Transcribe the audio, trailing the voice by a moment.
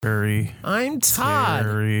I'm Todd.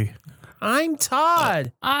 Terry. I'm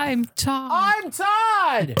Todd. I'm Todd. I'm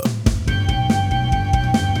Todd.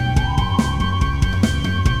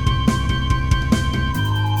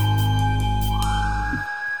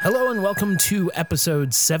 Hello and welcome to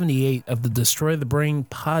episode 78 of the Destroy the Brain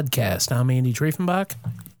podcast. I'm Andy Triefenbach.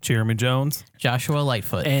 Jeremy Jones. Joshua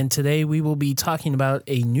Lightfoot. And today we will be talking about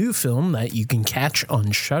a new film that you can catch on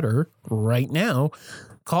Shudder right now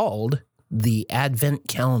called The Advent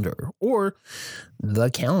Calendar, or The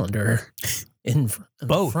Calendar in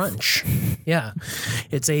Both. French. Yeah.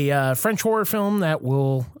 It's a French horror film that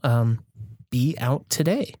will be out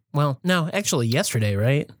today. Well, no, actually yesterday,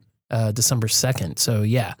 right? December 2nd. So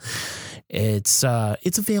yeah, it's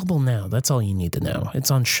available now. That's all you need to know.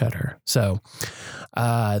 It's on Shudder. So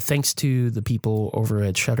thanks to the people over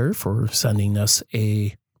at Shudder for sending us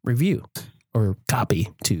a review or copy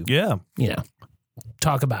to,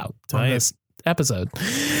 talk about on this episode. Tombs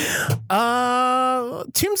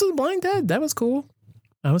of the Blind Dead. That was cool.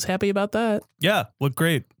 I was happy about that. Yeah, looked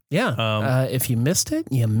great. Yeah. If you missed it,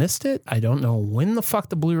 you missed it. I don't know when the fuck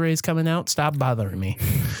the Blu-ray's coming out. Stop bothering me.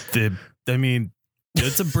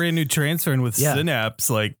 It's a brand new transfer, and with Synapse,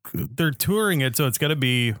 like they're touring it, so it's got to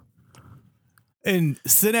be in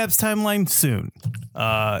Synapse timeline soon.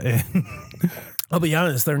 I'll be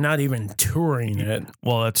honest, they're not even touring it.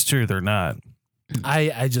 Well, that's true. They're not.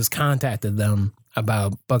 I just contacted them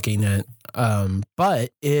about booking it.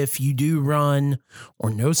 But if you do run or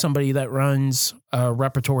know somebody that runs a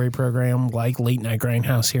repertory program like Late Night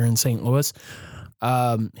Grindhouse here in St. Louis,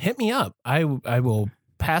 hit me up. I will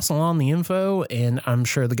pass along the info, and I'm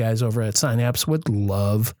sure the guys over at Synapse would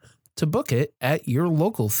love to book it at your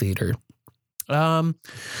local theater.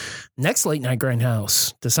 Next Late Night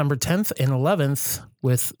Grindhouse, December 10th and 11th,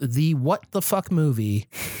 with the What the Fuck movie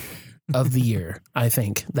of the year, I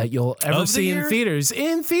think, that you'll ever see in theaters.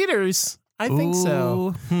 In theaters, I think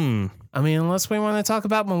so. I mean, unless we want to talk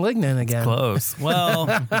about Malignant again. Close. Well,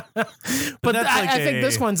 but I think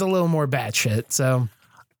this one's a little more batshit. So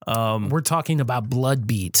we're talking about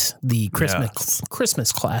Bloodbeat, the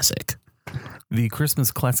Christmas classic. The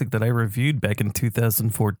Christmas classic that I reviewed back in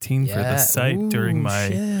 2014 for the site during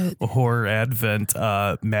my horror advent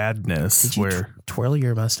madness. Did you twirl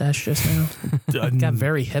your mustache just now? Got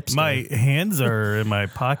very hipster. My hands are in my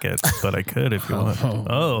pockets, but I could if you want.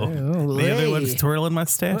 The other one's twirling my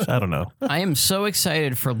stash? I don't know. I am so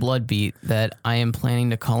excited for Bloodbeat that I am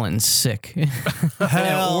planning to call in sick.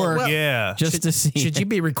 Hell yeah. Just to see. Should you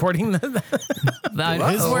be recording that?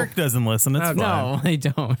 His work doesn't listen. It's fine. No, they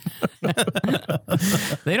don't.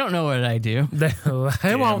 They don't know what I do. They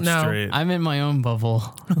won't know. Straight. I'm in my own bubble.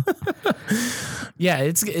 Yeah,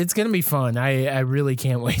 it's going to be fun. I really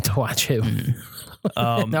can't wait to watch it.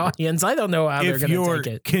 No audience, I don't know how they're going to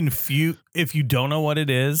take it. Confused, if you don't know what it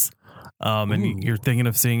is, and you're thinking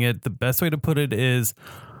of seeing it, the best way to put it is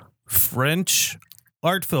French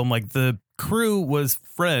art film. Like the crew was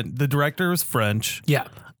French, the director was French. Yeah.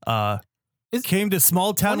 Came to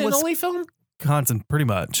small town film? Wisconsin, pretty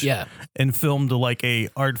much. Yeah. And filmed like a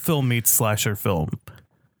art film meets slasher film.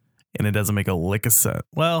 And it doesn't make a lick of sense.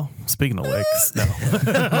 Well, speaking of licks, no.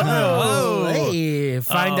 Hey,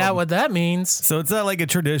 find out what that means. So it's not like a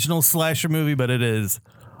traditional slasher movie, but it is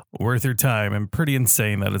worth your time and pretty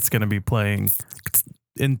insane that it's going to be playing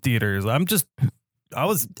in theaters. I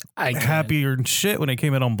was happier than shit when it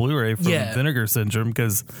came out on Blu-ray from Vinegar Syndrome,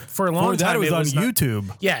 because for a long time it was on YouTube.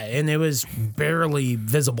 Yeah, and it was barely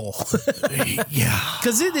visible. Yeah.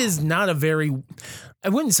 Because it is not a very, I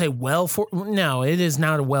wouldn't say it is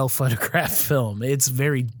not a well photographed film. It's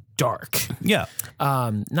very dark. Yeah.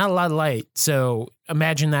 Not a lot of light. So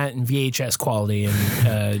imagine that in VHS quality.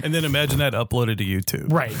 And then imagine that uploaded to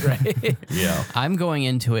YouTube. Right. Yeah. I'm going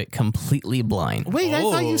into it completely blind. Wait, I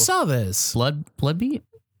thought you saw this. Bloodbeat?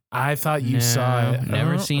 I thought you saw it.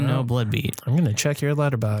 Never seen no Bloodbeat. I'm going to check your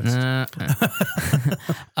letterbox. No.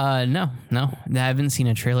 I haven't seen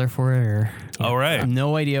a trailer for it or all right. I have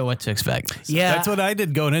no idea what to expect. Yeah. That's what I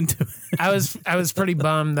did going into it. I was pretty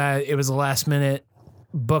bummed that it was a last minute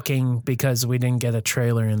booking because we didn't get a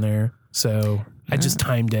trailer in there. So I just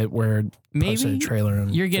timed it where posted a trailer on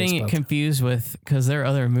you're getting Facebook. it confused with, because there are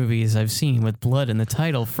other movies I've seen with blood in the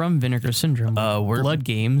title from Vinegar Syndrome. Blood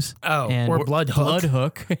Games. Or Blood Hook. Blood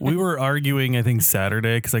Hook. We were arguing, I think,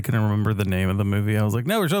 Saturday, because I couldn't remember the name of the movie. I was like,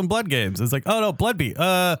 no, we're showing Blood Games. It's like, oh, no, Bloodbeat.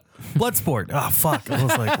 Bloodsport. Oh, fuck. I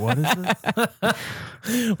was like, what is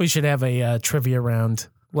this? We should have a trivia round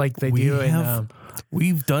like they do in...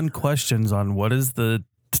 We've done questions on what is the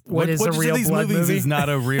what is a real these blood movies movie? is not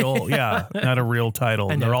a real, not a real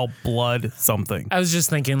title. I know. They're all blood something. I was just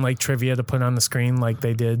thinking like trivia to put on the screen like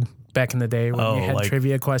they did back in the day when you had like-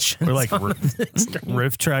 trivia questions. Or like on the screen.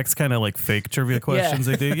 riff tracks, kind of like fake trivia questions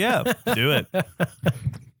they do. Yeah, do it.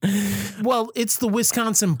 Well, it's the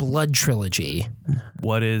Wisconsin Blood Trilogy.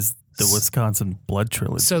 What is the Wisconsin Blood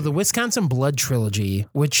Trilogy? So the Wisconsin Blood Trilogy,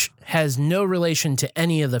 which has no relation to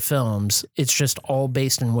any of the films, it's just all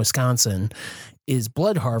based in Wisconsin, is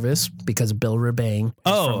Blood Harvest because of Bill Rebane. Is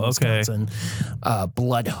Oh, from okay. Wisconsin.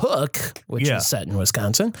 Blood Hook, which Yeah. is set in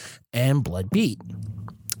Wisconsin, and Blood Beat.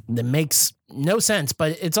 That makes no sense,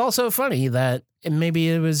 but it's also funny that maybe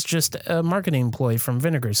it was just a marketing ploy from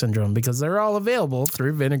Vinegar Syndrome because they're all available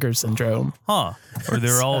through Vinegar Syndrome. Huh? Or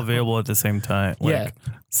they're all available at the same time. Like, Yeah.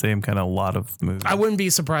 same kind of lot of movies. I wouldn't be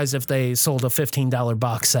surprised if they sold a $15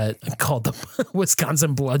 box set called the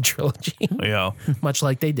Wisconsin Blood Trilogy, Yeah. much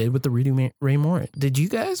like they did with the Rudy Ray Moore. Did you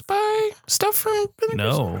guys buy stuff from Vinegar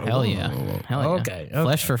No. Syndrome? Hell yeah. Hell yeah. Okay.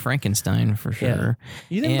 Flesh for Frankenstein for sure.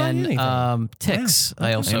 You didn't buy anything. And Ticks,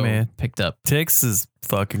 I also Hey, man. picked up. Tix is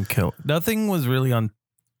fucking kill. Nothing was really on.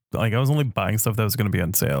 Like, I was only buying stuff that was going to be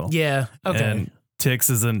on sale. Yeah. Okay. And Tix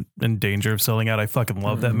isn't in danger of selling out. I fucking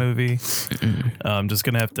love that movie. I'm just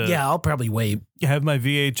going to have to yeah, I'll probably wait. have my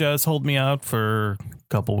VHS hold me out for a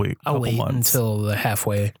couple weeks. I'll wait months. until the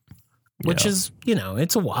halfway, which Yeah. is,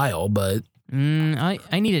 it's a while, but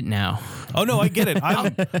I need it now. Oh, no, I get it.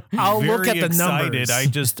 I'm I'll very look at the excited. numbers. I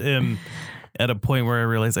just am at a point where I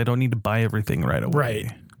realize I don't need to buy everything right away.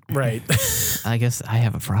 Right. I guess I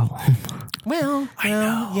have a problem. Well, I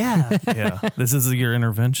know. Yeah. Yeah. This is your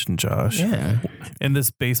intervention, Josh. Yeah. In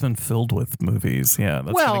this basement filled with movies. Yeah.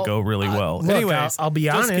 That's Well, going to go really well. Look, Anyways, I'll be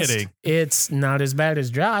just honest. kidding. It's not as bad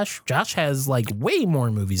as Josh. Josh has like way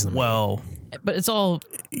more movies than me. Well, But it's all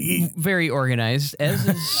very organized, as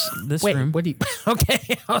is this Wait, room. what do you?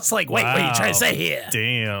 Okay, I was like, wait, what are you trying to say here?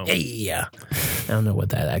 damn. Hey, I don't know what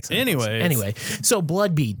that accent. Anyways. is. Anyway, so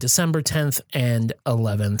Blood Beat, December 10th and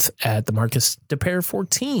 11th at the Marcus de Pere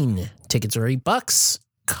 14. Tickets are $8.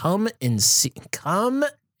 Come and see.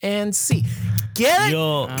 Get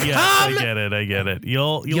it? I get it.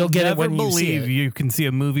 You'll get it never when you see believe it. you can see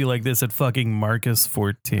a movie like this at fucking Marcus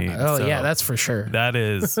 14. Oh So yeah, that's for sure. that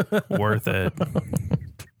is worth it.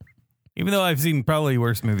 Even though I've seen probably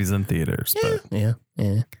worse movies in theaters, but Yeah.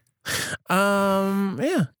 Yeah.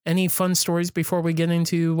 Any fun stories before we get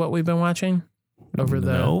into what we've been watching over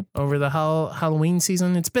the Nope. Halloween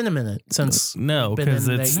season? It's been a minute since. no, been because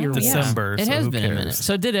in it's that year. December. It so has who been a minute. cares?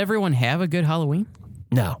 So did everyone have a good Halloween?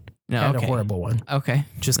 No, No, had okay. a horrible one. Okay.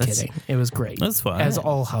 Just That's- kidding. It was great. That's fine. As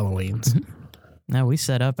all Halloweens. No, we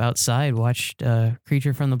set up outside, watched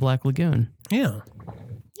Creature from the Black Lagoon. Yeah.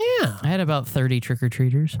 Yeah. I had about 30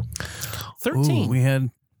 trick-or-treaters. 13. Ooh, we had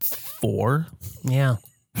 4. Yeah.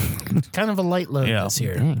 Kind of a light load Yeah. this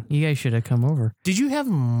year. Dang, you guys should have come over. Did you have?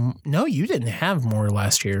 No, you didn't have more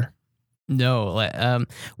last year. No.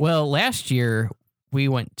 Well, last year we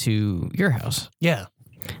went to your house, Yeah.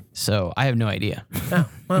 so I have no idea. Oh,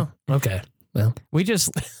 well, okay. Well, We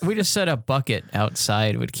just set a bucket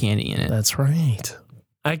outside with candy in it. that's right.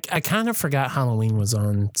 I kind of forgot Halloween was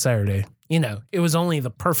on Saturday. It was only the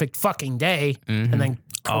perfect fucking day, Mhm. and then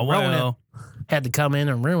Oh, Corona well. had to come in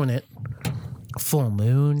and ruin it. Full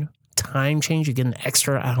moon, time change, you get an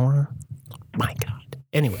extra hour. My God.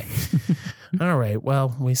 Anyway. All right.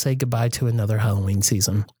 Well, we say goodbye to another Halloween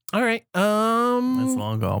season. All right. It's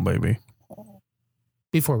long gone, baby.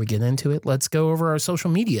 Before we get into it, let's go over our social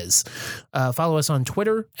medias. Follow us on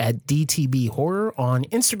Twitter at DTB Horror, on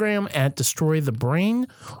Instagram at Destroy the Brain,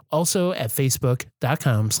 also at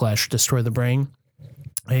Facebook.com/Destroy the Brain.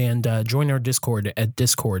 And join our Discord at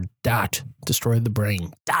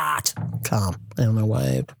discord.destroythebrain.com. I don't know why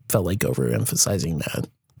I felt like overemphasizing that.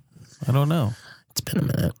 I don't know. It's been a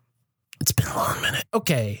minute. It's been a long minute.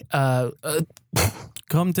 Okay.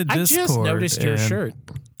 Come to I Discord. just noticed your and- shirt.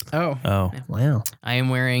 Oh. Oh. Wow. I am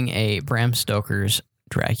wearing a Bram Stoker's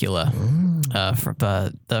Dracula, from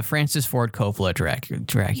the Francis Ford Coppola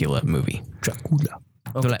Dracula movie. Dracula.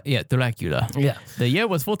 Dracula. Yeah. The year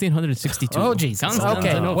was 1462. Oh, Jesus.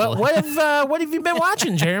 Okay. What have you been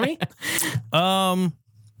watching, Jeremy? How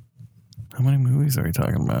many movies are we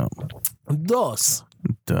talking about? Dos.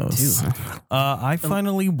 Dos. I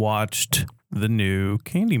finally watched the new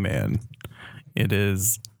Candyman. It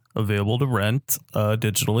is available to rent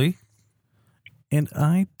digitally, and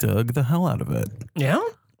I dug the hell out of it. Yeah?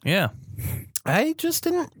 Yeah. I just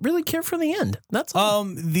didn't really care for the end. That's all.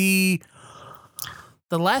 The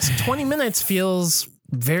last 20 minutes feels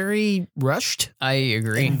very rushed I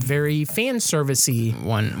agree. and very fan servicey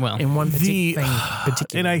One in one the particular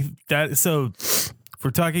thing. and I that so if we're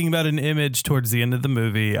talking about an image towards the end of the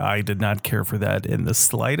movie, I did not care for that in the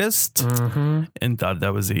slightest, and thought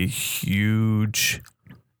that was a huge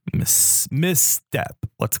misstep.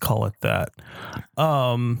 Let's call it that.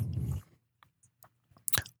 I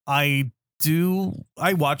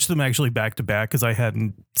watched them actually back to back because I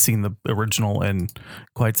hadn't seen the original in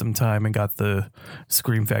quite some time and got the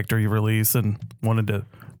Scream Factory release and wanted to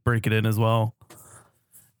break it in as well.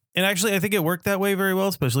 And actually, I think it worked that way very well,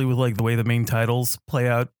 especially with like the way the main titles play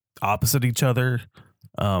out opposite each other.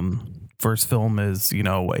 First film is,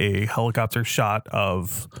 a helicopter shot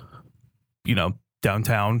of,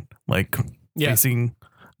 downtown, like facing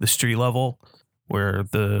the street level, where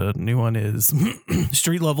the new one is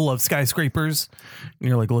street level of skyscrapers. And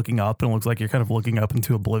you're like looking up and it looks like you're kind of looking up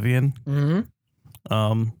into oblivion.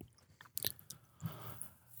 The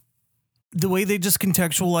way they just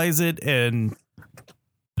contextualize it and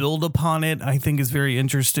build upon it, I think, is very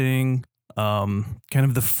interesting. Kind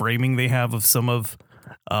of the framing they have of some of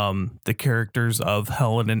the characters of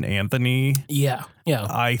Helen and Anthony. Yeah.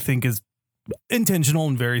 I think is intentional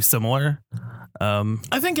and very similar.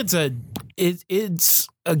 I think it's a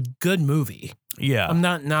good movie. Yeah. I'm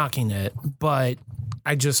not knocking it, but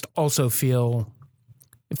I just also feel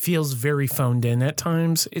it feels very phoned in at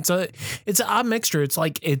times. It's an odd mixture. It's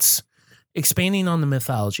like it's expanding on the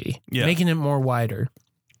mythology, making it more wider.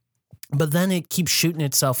 But then it keeps shooting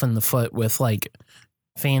itself in the foot with like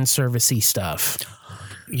fan servicey stuff.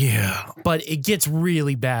 Yeah. But it gets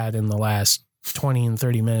really bad in the last 20 and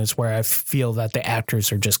 30 minutes where I feel that the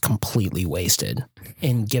actors are just completely wasted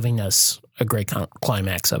in giving us a great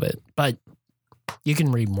climax of it. But you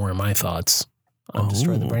can read more of my thoughts on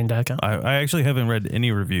DestroyTheBrain.com. I actually haven't read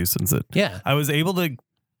any reviews since it. Yeah. I was able to.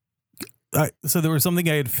 So there was something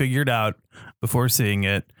I had figured out before seeing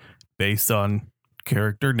it based on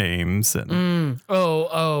character names and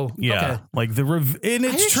okay. Like and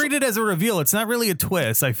it's treated as a reveal. It's not really a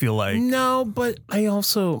twist, I feel like. No, but I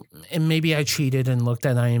also, and maybe I cheated and looked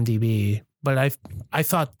at IMDb, but I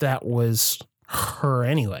thought that was her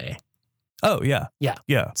anyway. Oh yeah.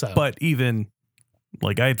 So. But even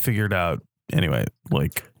like I had figured out anyway,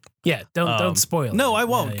 like don't spoil no, it. I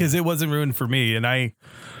won't, because it wasn't ruined for me, and I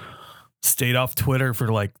stayed off Twitter for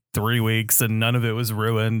like 3 weeks and none of it was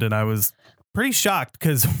ruined, and I was pretty shocked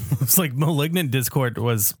because it's like Malignant discourse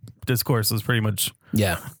was pretty much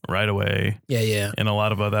right away. Yeah. And a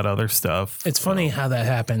lot of that other stuff. It's funny how that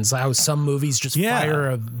happens. How some movies just fire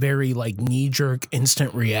a very like knee jerk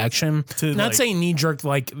instant reaction. Not saying knee jerk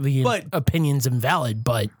like the opinion's invalid,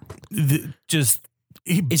 but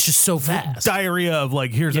it's just so fast. Diarrhea of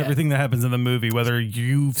like, here's everything that happens in the movie, whether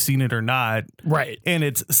you've seen it or not. Right. And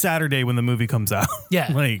it's Saturday when the movie comes out.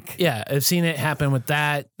 Yeah. Like, I've seen it happen with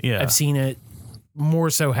that. Yeah. I've seen it more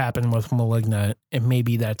so happen with Malignant, and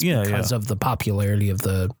maybe that's because of the popularity of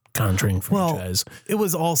the Conjuring franchise. Well, it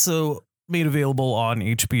was also made available on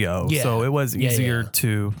HBO, so it was easier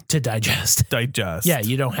to digest. Yeah,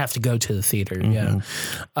 you don't have to go to the theater.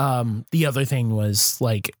 Mm-hmm. The other thing was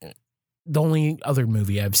like the only other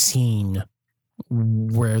movie I've seen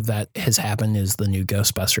where that has happened is the new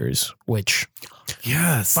Ghostbusters, which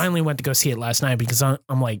finally went to go see it last night because I'm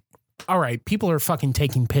like, all right, people are fucking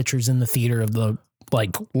taking pictures in the theater of the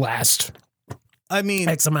like last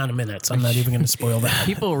X amount of minutes. I'm not even going to spoil that.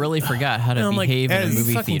 People really forgot how to behave in a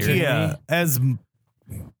movie theater. Yeah, as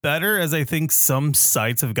better as I think some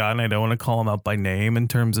sites have gotten, I don't want to call them out by name in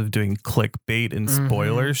terms of doing clickbait and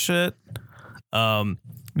spoiler shit.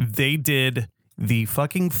 They did the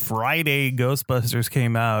fucking Friday Ghostbusters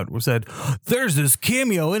came out, said there's this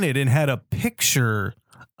cameo in it and had a picture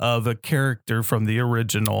of a character from the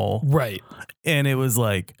original. Right. And it was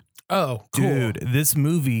like, oh, cool. Dude, this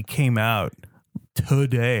movie came out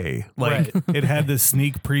today. Like it had the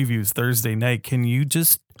sneak previews Thursday night. Can you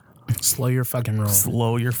just slow your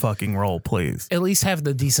fucking roll, please? At least have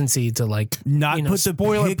the decency to like not put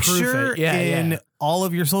the picture in all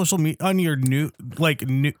of your social media on your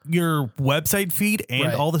your website feed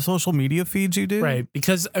and all the social media feeds you do. Right.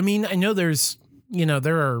 Because I mean, I know there's,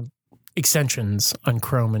 there are extensions on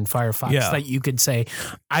Chrome and Firefox that you could say,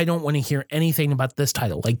 I don't want to hear anything about this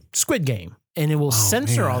title, like Squid Game. And it will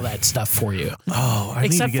censor all that stuff for you. Oh,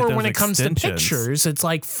 except for when it comes to pictures, it's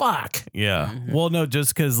like, fuck. Yeah. Mm-hmm. Well, no,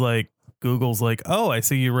 just because like Google's like, oh, I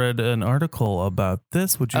see you read an article about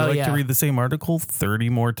this. Would you like to read the same article 30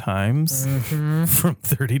 more times from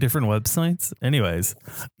 30 different websites? Anyways,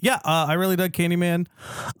 I really dug Candyman.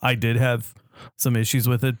 I did have some issues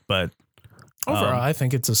with it, but overall, I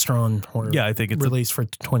think it's a strong horror. Yeah, I think it's release for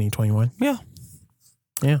 2021. Yeah.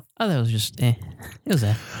 Yeah. Oh, that was just It was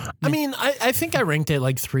that. I mean, I think I ranked it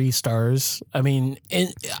like 3 stars. I mean,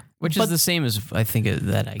 Which is the same as I think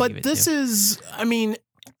that I gave but it this to. is, I mean,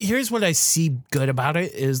 here's what I see good about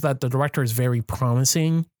it is that the director is very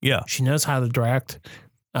promising. Yeah. She knows how to direct.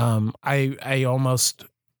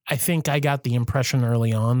 I think I got the impression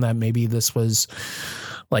early on that maybe this was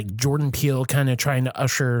like Jordan Peele kind of trying to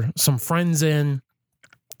usher some friends in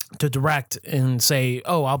to direct and say,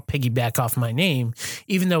 oh, I'll piggyback off my name,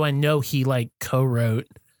 even though I know he like co-wrote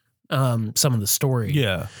some of the story.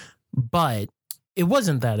 Yeah. But it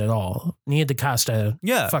wasn't that at all. Nia DaCosta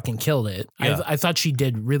fucking killed it. Yeah. I thought she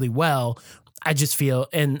did really well. I just feel,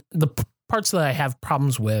 and the parts that I have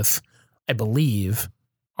problems with, I believe,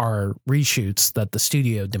 are reshoots that the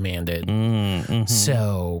studio demanded. Mm-hmm.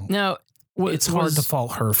 So Now, it's hard to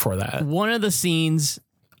fault her for that. One of the scenes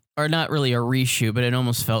are not really a reshoot, but it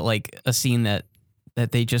almost felt like a scene that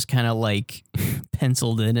they just kind of like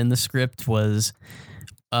penciled in the script was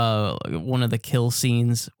one of the kill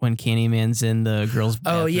scenes when Candyman's in the girl's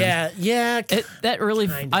bathroom. Oh yeah. That really,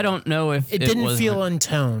 Kinda. I don't know if It didn't feel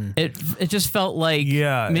untoned. It just felt like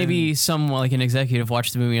maybe someone like an executive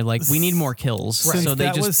watched the movie and like, we need more kills. Since So they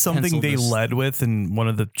that just was something they led with in one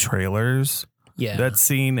of the trailers. Yeah. That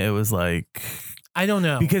scene, it was like, I don't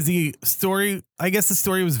know. because the story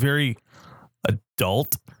was very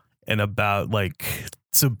adult and about like,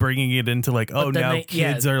 so bringing it into like, But then now they-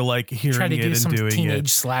 kids are like try hearing to it do and some doing teenage it.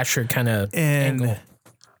 slasher kind of And angle.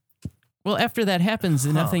 Well, after that happens,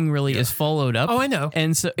 nothing really is followed up. Oh, I know.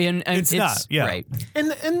 And so, and It's not, yeah. right.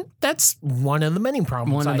 And that's one of the many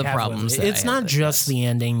problems. One of the I have with problems it. that I It's have not with it, just the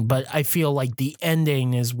ending, but I feel like the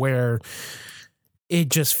ending is where it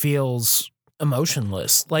just feels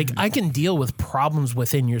emotionless. Like I can deal with problems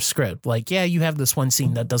within your script. Like, yeah, you have this one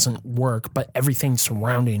scene that doesn't work, but everything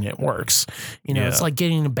surrounding it works. You know, Yeah. it's like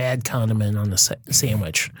getting a bad condiment on the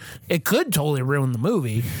sandwich. It could totally ruin the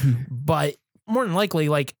movie, but more than likely,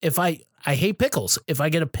 like if I hate pickles. If I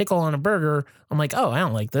get a pickle on a burger, I'm like, oh, I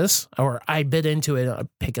don't like this. Or I bit into it, I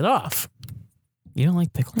pick it off. You don't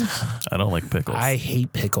like pickles? I don't like pickles. I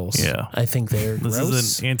hate pickles. Yeah. I think they're This gross.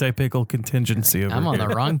 is an anti-pickle contingency over I'm on here.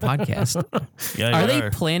 the wrong podcast. Yeah, Are you they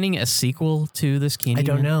planning a sequel to this Candyman? I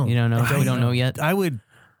don't know. You don't know? I don't We don't know yet? I would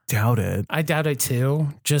doubt it. I doubt it too,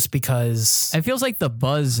 just because. It feels like the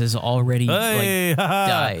buzz has already Hey, haha.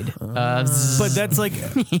 died. But that's like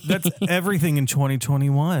that's everything in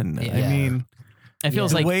 2021. I Yeah. mean, it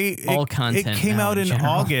feels the like way all it content came now out in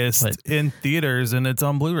general, August but- in theaters and it's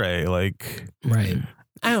on Blu-ray. Like, Right.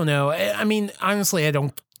 I don't know. I mean, honestly, I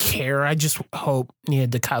don't care. I just hope Nia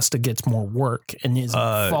DaCosta gets more work and isn't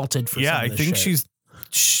faulted for yeah, some I of this think shit. she's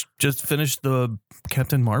just finished the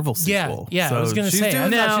Captain Marvel sequel. Yeah, So I was gonna she's say,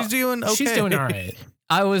 doing, now- she's doing okay. She's doing all right.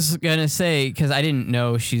 I was gonna say, because I didn't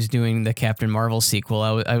know she's doing the Captain Marvel sequel.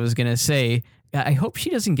 I was gonna say, I hope she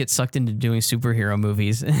doesn't get sucked into doing superhero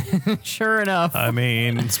movies. Sure enough, I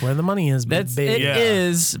mean, That's where the money is, it baby.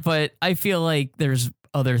 is. But I feel like there's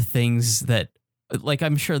other things that, like,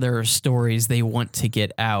 I'm sure there are stories they want to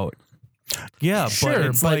get out. yeah, Sure, but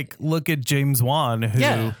it's but- like, look at James Wan, who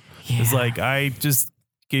Yeah. is like, I just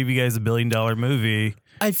gave you guys $1 billion movie.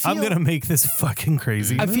 I feel, I'm gonna make this fucking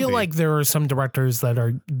crazy. I feel movie. like there are some directors that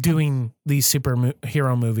are doing these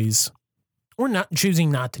superhero movies, or not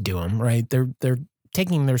choosing not to do them. Right? They're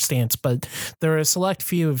taking their stance, but there are a select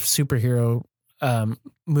few of superhero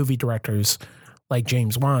movie directors, like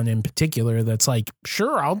James Wan in particular, that's like,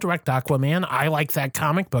 sure, I'll direct Aquaman. I like that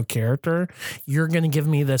comic book character. You're going to give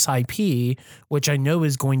me this IP, which I know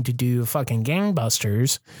is going to do fucking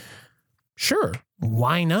gangbusters. Sure,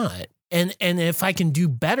 why not? And if I can do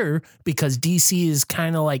better because DC is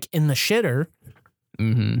kind of like in the shitter,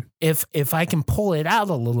 Mm-hmm. if I can pull it out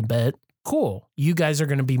a little bit, cool. You guys are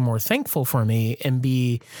going to be more thankful for me and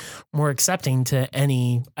be more accepting to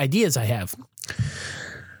any ideas I have.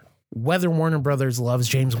 Whether Warner Brothers loves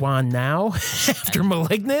James Wan now after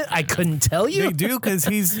Malignant, I couldn't tell you. they do because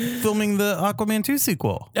he's filming the Aquaman 2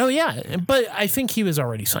 sequel. Oh yeah, but I think he was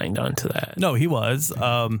already signed on to that. No, he was.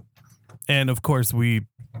 And of course, we,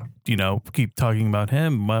 keep talking about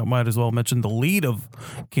him. Might as well mention the lead of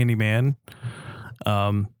Candyman.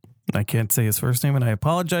 I can't say his first name, and I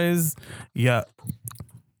apologize. Yeah,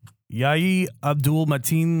 Yai Abdul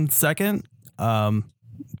Mateen II,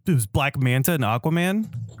 who's Black Manta and Aquaman,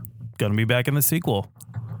 gonna be back in the sequel.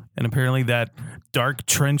 And apparently, that Dark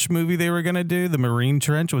Trench movie they were gonna do, the Marine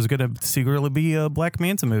Trench, was gonna secretly be a Black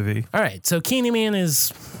Manta movie. All right, so Candyman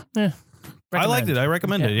is. I liked it. I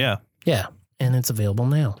recommend it. Yeah. Yeah, and it's available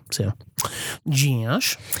now. So,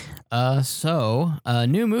 Josh. So a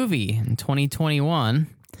new movie in 2021,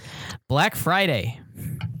 Black Friday.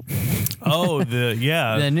 Oh,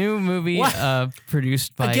 the new movie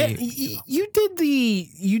produced by Again, you did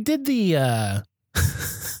the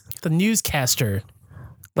the newscaster,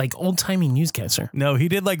 like old timey newscaster. No, he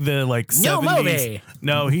did like the New 70s. movie.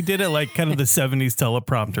 No, he did it like kind of the 70s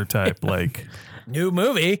teleprompter type, like New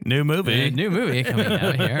movie. new movie. new movie coming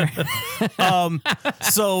out here.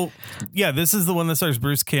 So yeah, this is the one that stars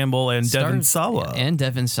Bruce Campbell and Devon Sawa And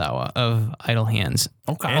Devon Sawa of Idle Hands.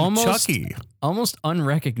 Okay. and Chucky. Almost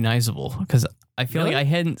unrecognizable because I feel Really? like I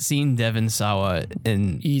hadn't seen Devon Sawa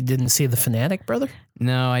in. You didn't see The Fanatic, brother?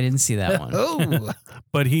 No, I didn't see that one. Oh.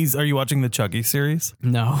 But are you watching the Chucky series?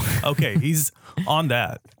 No. Okay, he's on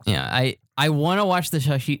that. Yeah, I want to watch the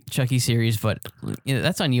Chucky series, but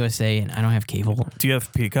that's on USA and I don't have cable. Do you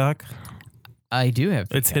have Peacock? I do have.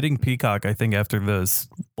 It's hitting Peacock, I think, after this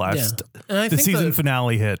last And I the think season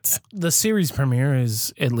finale hits. the series premiere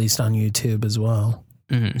is at least on YouTube as well.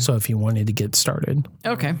 Mhm. So if you wanted to get started.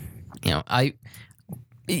 Okay.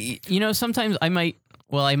 Sometimes I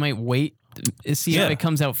might wait to see Yeah. if it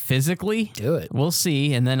comes out physically. Do it. We'll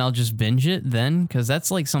see, and then I'll just binge it then, because that's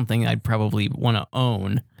like something I'd probably want to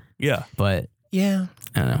own. Yeah. But Yeah.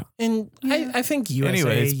 I don't know. And I think USA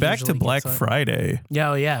Anyways, back to usually Black gets it. Friday.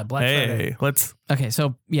 Yeah, Black Friday. Hey, let's. Okay,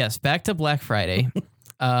 so yes, back to Black Friday.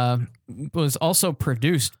 Was also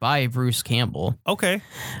produced by Bruce Campbell. Okay.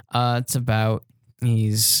 It's about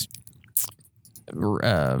these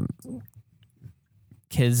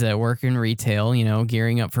kids that work in retail,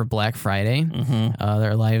 gearing up for Black Friday.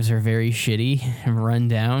 Their lives are very shitty and run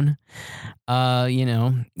down. Their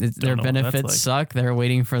know what that's benefits like. suck. They're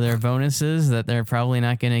waiting for their bonuses that they're probably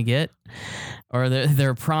not going to get, or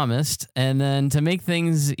they're promised. And then to make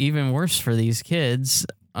things even worse for these kids,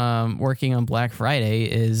 working on Black Friday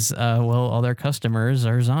is all their customers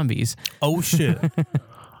are zombies. Oh shit.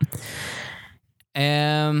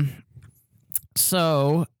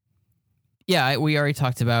 So yeah, we already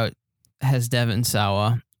talked about has Devon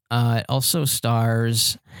Sawa. It also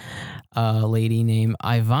stars a lady named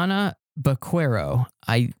Ivana Baquero.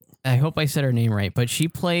 I hope I said her name right, but she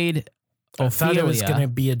played I thought it was Ophelia. going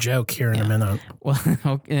to be a joke here in a minute. Well,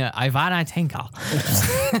 Ivana Tinkle.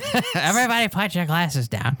 Everybody put your glasses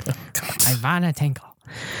down. Ivana Tinkle.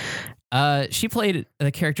 She played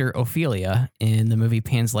the character Ophelia in the movie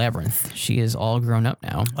Pan's Labyrinth. She is all grown up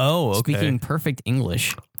now. Oh, okay. Speaking perfect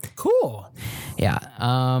English. Cool. Yeah.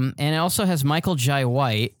 And it also has Michael Jai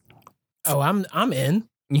White. Oh, I'm in.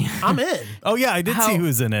 Yeah. I'm in. Oh yeah, I did see who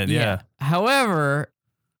was in it. Yeah. However,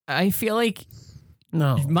 I feel like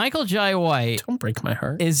No. Michael Jai White Don't break my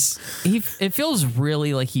heart. it feels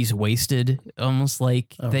really like he's wasted, almost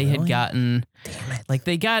like they had really? gotten like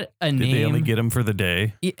they got a Did name. they only get him for the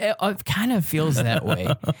day? It kind of feels that way.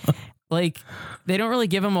 Like they don't really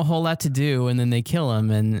give him a whole lot to do, and then they kill him.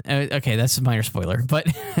 And okay, that's a minor spoiler, but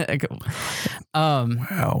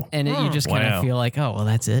Wow. and you just kind of Wow. feel like, oh well,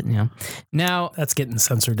 that's it. Yeah. Now, That's getting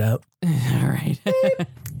censored out. all right.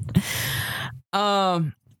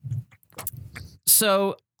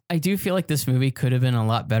 So I do feel like this movie could have been a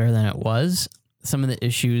lot better than it was. Some of the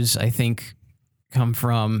issues I think come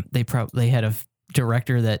from they had a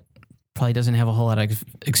director that probably doesn't have a whole lot of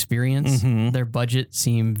experience. Mhm. Their budget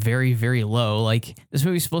seemed very, very low. Like this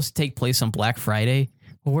movie's supposed to take place on Black Friday.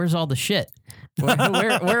 Well, where's all the shit?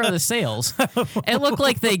 Where are the sales? It looked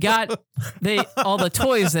like they got all the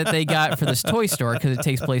toys that they got for this toy store because it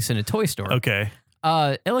takes place in a toy store. Okay.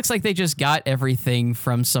 It looks like they just got everything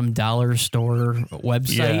from some dollar store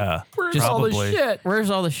website. Yeah. Where's Just all the probably. shit? Where's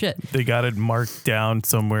all the shit? They got it marked down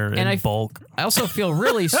somewhere in I bulk. also feel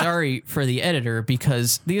really sorry for the editor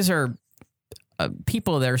because these are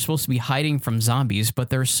people that are supposed to be hiding from zombies, but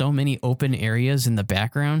there's so many open areas in the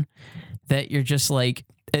background that you're just like,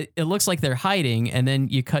 it looks like they're hiding, and then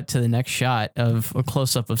you cut to the next shot of a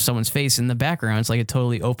close-up of someone's face in the background. It's like a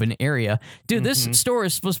totally open area. Dude, this store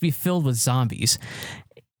is supposed to be filled with zombies.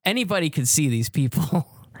 Anybody could see these people.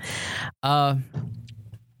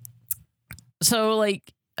 So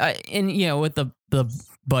like, with the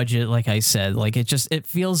budget, like I said, like it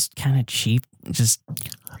feels kind of cheap.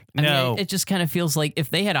 It just kind of feels like if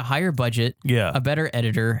they had a higher budget, Yeah. a better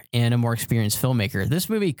editor, and a more experienced filmmaker, this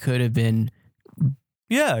movie could have been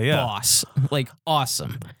Yeah. boss, like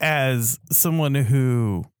awesome. As someone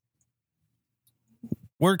who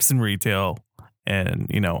works in retail, and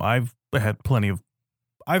I've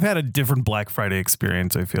had a different Black Friday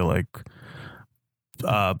experience, I feel like.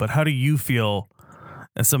 But how do you feel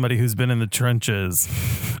as somebody who's been in the trenches?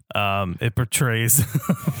 It portrays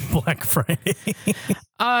Black Friday.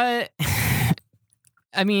 I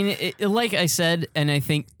mean, like I said, and I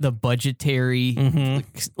think the budgetary, Mm-hmm.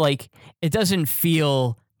 like it doesn't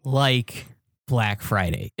feel like Black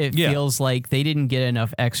Friday. It Yeah. feels like they didn't get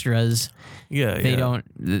enough extras. Yeah,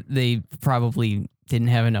 They probably didn't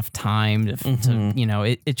have enough time to you know,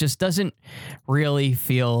 it just doesn't really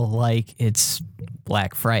feel like it's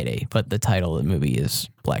Black Friday, but the title of the movie is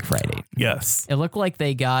Black Friday. Yes. It looked like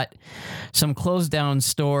they got some closed down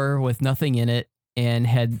store with nothing in it and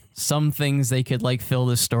had some things they could like fill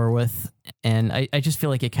the store with. And I just feel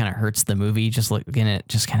like it kind of hurts the movie just looking at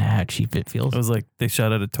just kind of how cheap it feels. It was like they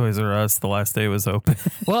shot at a Toys R Us the last day it was open.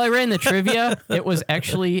 Well, I ran the trivia. It was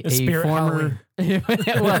actually a Spirit former.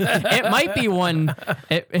 Well, it might be one.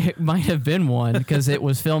 It might have been one because it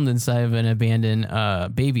was filmed inside of an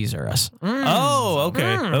abandoned Babies R Us. Oh,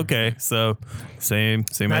 okay. Okay. So same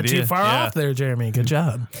Not idea. too far Yeah. off there, Jeremy. Good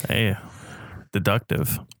job. Hey,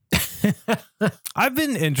 deductive. I've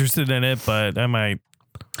been interested in it, but I might.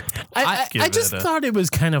 I just thought it was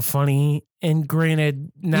kind of funny. And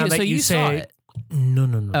granted, now that so you saw say it.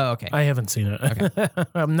 no. Oh, okay. I haven't seen it. Okay.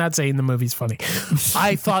 I'm not saying the movie's funny.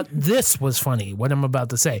 I thought this was funny, what I'm about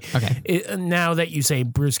to say. Okay. Now that you say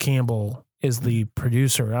Bruce Campbell is the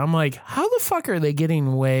producer, I'm like, how the fuck are they getting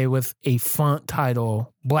away with a font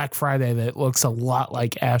title Black Friday that looks a lot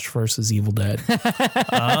like Ash versus Evil Dead? You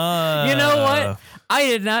know what? I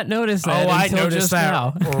did not notice that. I until noticed just that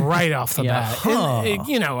now. right off the Yeah. bat. And,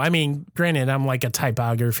 you know, I mean, granted, I'm like a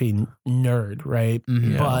typography nerd, right?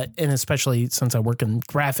 Mhm. But, and especially since I work in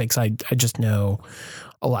graphics, I just know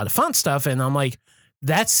a lot of font stuff. And I'm like,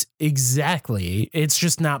 that's exactly, it's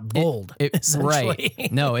just not bold. essentially.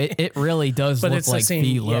 Right. No, it really does But look it's like the same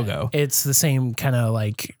the logo. Yeah, it's the same kind of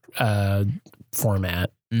like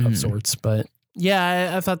format of Mhm. sorts. But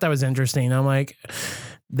yeah, I thought that was interesting. I'm like,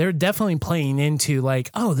 they're definitely playing into like,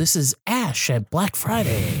 oh, this is Ash at Black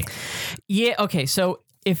Friday. Yeah. Okay. So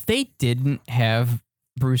if they didn't have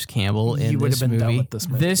Bruce Campbell in You would this have been movie, done with this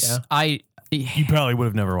movie, yeah. You probably would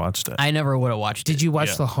have never watched it. I never would have watched it. Did you watch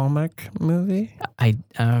Yeah. the Hallmark movie? I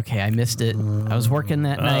missed it. I was working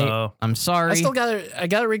that night. Oh. I'm sorry. I still got it. I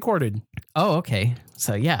got it recorded. Oh, okay.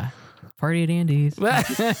 So yeah, party at Andy's.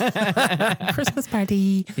 Christmas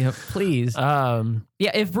party. Yep. Please.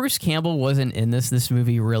 Yeah, If Bruce Campbell wasn't in this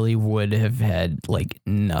movie really would have had like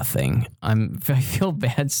nothing. I feel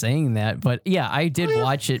bad saying that, but yeah, I did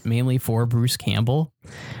watch it mainly for Bruce Campbell.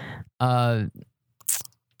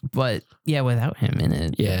 But yeah, without him in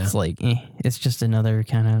it, Yeah. it's like it's just another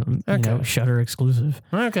kind of Okay. Shutter exclusive.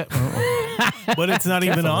 okay. But it's not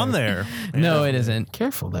even Careful on there. there. No, it isn't.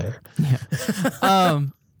 Careful there.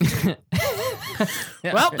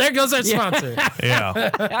 Well, there goes our sponsor.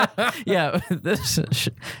 Yeah. yeah, this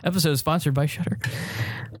episode is sponsored by Shutter.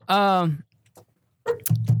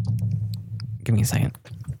 Give me a second.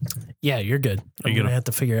 Yeah, you're good. I'm gonna- gonna have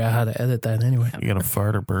to figure out how to edit that anyway. You got a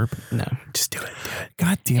fart or burp? No. Just do it.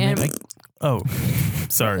 God damn it. And- Oh,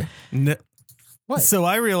 sorry. What? So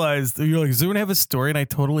I realized you're like, does anyone have a story? And I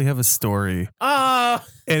totally have a story.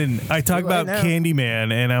 And I talk about now.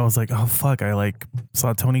 Candyman, and I was like, oh, fuck. I like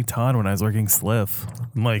saw Tony Todd when I was working Sliff.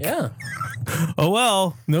 I'm like, Yeah. oh,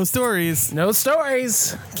 well, no stories. No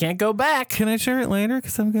stories. Can't go back. Can I share it later?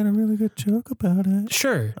 Because I've got a really good joke about it.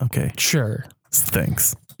 Sure. Okay. Sure.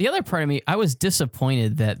 Thanks. The other part of me, I was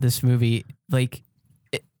disappointed that this movie, like,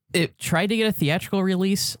 it tried to get a theatrical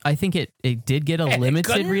release. I think it did get a limited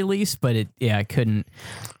couldn't? release, but it couldn't.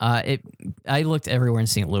 I looked everywhere in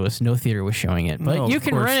St. Louis. No theater was showing it, but No, you of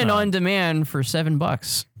can course rent it not. on demand for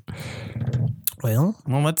 $7. Well,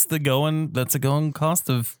 That's the going cost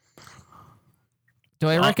of. Do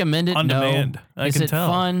I recommend it? on No. demand. I Is can it tell.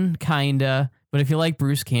 fun? Kinda. But if you like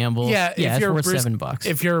Bruce Campbell, yeah. it's worth $7.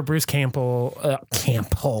 If you're a Bruce Campbell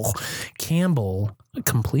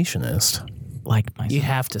completionist, Like myself, you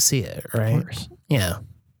have to see it, of right? course. Yeah.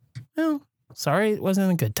 Well, sorry, it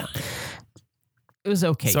wasn't a good time. It was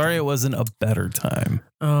okay. Sorry, it wasn't a better time.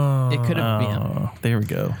 Oh, It could have. Yeah. Oh, there we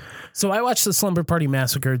go. So I watched the Slumber Party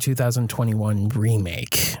Massacre 2021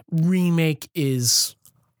 remake. Remake is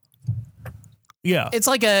Yeah. it's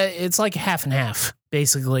like half and half.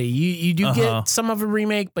 Basically, you do get some of a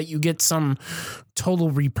remake, but you get some total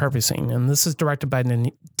repurposing. And this is directed by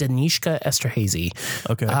Danishka Esterhazy.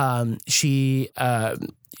 Okay.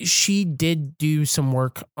 She did do some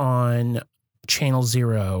work on Channel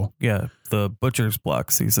Zero. Yeah, the Butcher's Block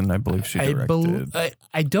season, I believe she directed.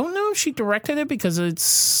 I don't know if she directed it because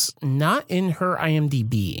it's not in her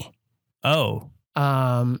IMDb.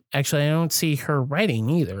 Actually, I don't see her writing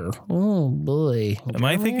either. Oh boy. Am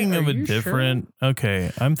I thinking of a different?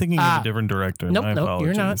 Okay, I'm thinking of a different director. Nope, My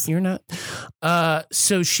apologies. you're not.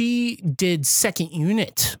 So she did second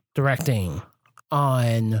unit directing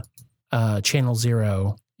on Channel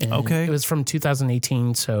Zero. And Okay. It was from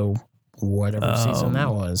 2018, so whatever season that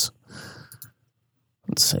was.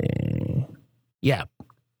 Let's see. Yeah.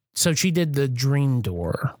 So she did the Dream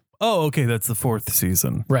Door. Oh, okay. That's the 4th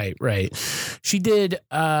season. Right. She did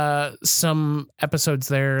some episodes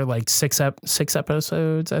there, like six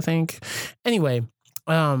episodes, I think. Anyway,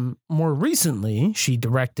 more recently, she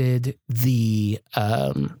directed the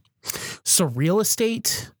Surreal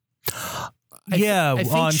Estate. I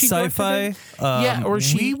think on she Sci-Fi.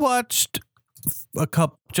 We watched a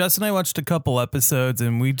couple. Jess and I watched a couple episodes,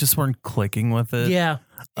 and we just weren't clicking with it. Yeah,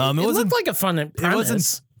 it wasn't looked like a fun premise. It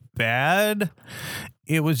wasn't bad.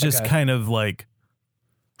 It was just kind of like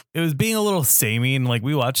it was being a little samey, and like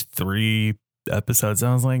we watched 3 episodes.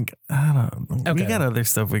 And I was like, I don't know. We got other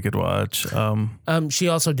stuff we could watch. She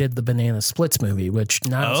also did the Banana Splits movie, which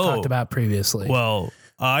Niles talked about previously. Well,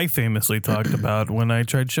 I famously talked about when I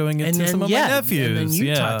tried showing it to some of my nephews. And then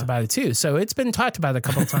you talked about it too. So it's been talked about a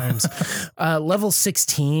couple times. Level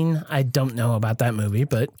 16, I don't know about that movie,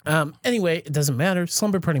 but anyway, it doesn't matter.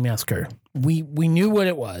 Slumber Party Massacre. We knew what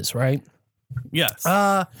it was, right? Yes.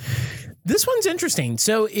 This one's interesting.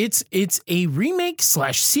 So it's a remake /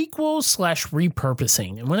 sequel /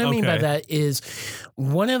 repurposing. And what I mean by that is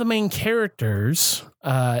one of the main characters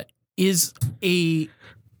is a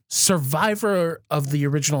survivor of the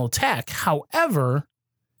original attack. However,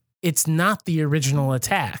 it's not the original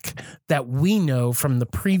attack that we know from the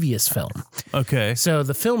previous film. Okay. So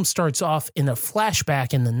the film starts off in a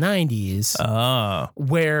flashback in the 90s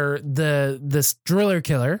where this driller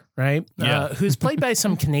killer, right? Who's played by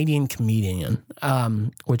some Canadian comedian,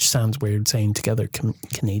 which sounds weird saying together,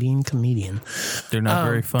 Canadian comedian. They're not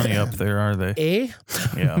very funny up there, are they?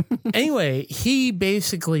 Yeah. Anyway, he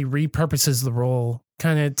basically repurposes the role,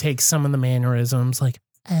 kind of takes some of the mannerisms like,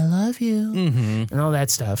 I love you, and all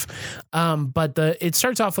that stuff. But it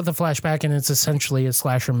starts off with a flashback, and it's essentially a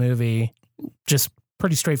slasher movie, just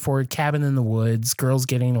pretty straightforward. Cabin in the woods, girls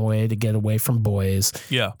getting away to get away from boys.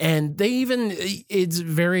 Yeah. And it's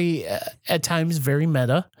very, at times, very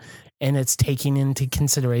meta, and it's taking into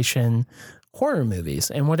consideration horror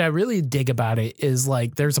movies. And what I really dig about it is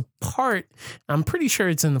like there's a part, I'm pretty sure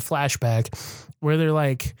it's in the flashback, where they're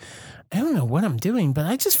like, I don't know what I'm doing, but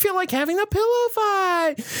I just feel like having a pillow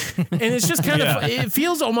fight. And it's just kind of, it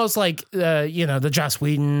feels almost like, the Joss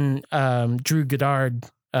Whedon, Drew Goddard,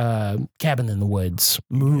 Cabin in the Woods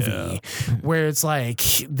movie, where it's like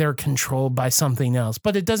they're controlled by something else,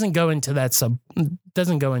 but it doesn't go into that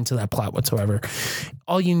plot whatsoever.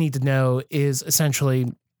 All you need to know is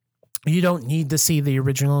essentially, you don't need to see the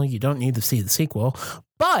original. You don't need to see the sequel.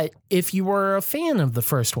 But if you were a fan of the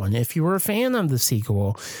first one, if you were a fan of the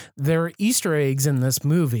sequel, there are Easter eggs in this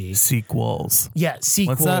movie. Sequels. Yeah,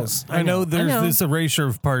 sequels. What's that? I know there's this erasure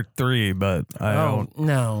of part 3, but I don't.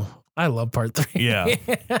 No, I love part 3. Yeah.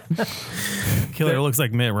 Killer looks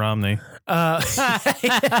like Mitt Romney. But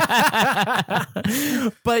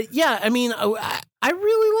yeah, I mean, I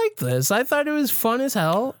really liked this. I thought it was fun as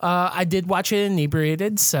hell. I did watch it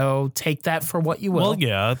inebriated, so take that for what you will. Well,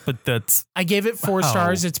 yeah, but I gave it 4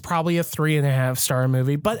 stars. It's probably a 3.5 star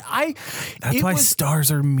movie, but that's why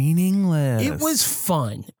stars are meaningless. It was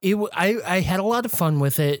fun. I had a lot of fun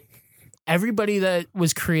with it. Everybody that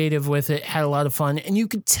was creative with it had a lot of fun, and you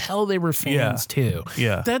could tell they were fans too.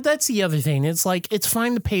 Yeah, that's the other thing. It's like it's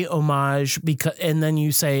fine to pay homage and then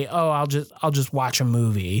you say, "Oh, I'll just watch a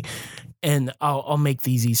movie, and I'll make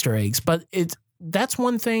these Easter eggs." But that's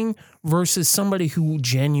one thing versus somebody who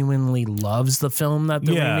genuinely loves the film that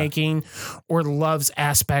they're remaking, or loves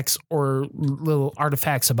aspects or little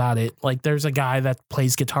artifacts about it. Like there's a guy that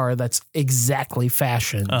plays guitar that's exactly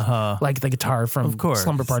fashioned, like the guitar from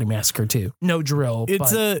Slumber Party Massacre 2. No drill.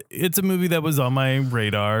 It's a movie that was on my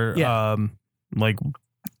radar. Yeah.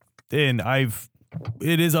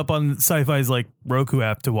 It is up on Sci-Fi's like Roku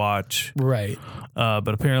app to watch. Right. But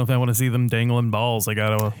apparently if I want to see them dangling balls, I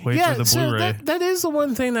gotta wait for the Blu-ray. That is the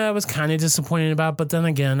one thing that I was kind of disappointed about. But then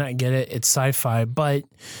again, I get it. It's sci-fi. But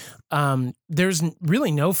there's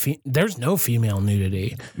really no female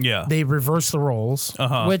nudity. Yeah. They reverse the roles,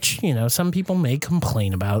 which, some people may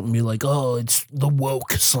complain about and be like, oh, it's the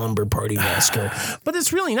woke Slumber Party Massacre. But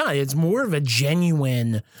it's really not. It's more of a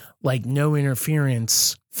genuine, like, no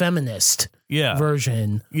interference feminist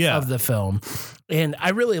version of the film. And I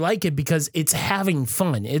really like it because it's having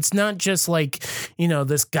fun. It's not just like,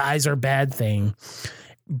 this guys are bad thing,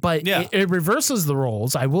 but it reverses the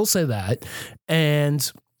roles. I will say that.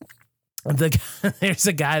 And there's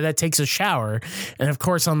a guy that takes a shower. And of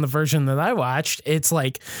course, on the version that I watched, it's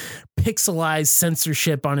like pixelized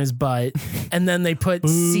censorship on his butt, and then they put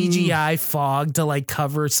CGI fog to like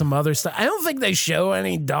cover some other stuff. I don't think they show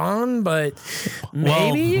any Dawn, but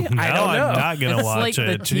maybe. Well, I don't know. I'm not gonna It's watch like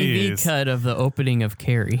it. the TV Jeez. cut of the opening of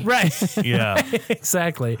Carrie. Right. Yeah.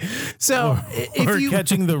 Exactly. So if Or you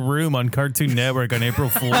Catching the Room on Cartoon Network on April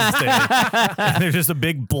Fool's Day. And there's just a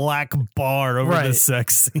big black bar over the Right.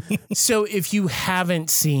 sex scene. So if you haven't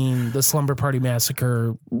seen the Slumber Party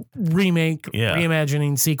Massacre remake,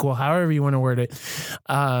 reimagining, sequel, however you want to word it,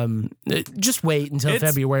 just wait until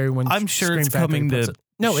February when I'm sure Scream it's Factory coming puts to it.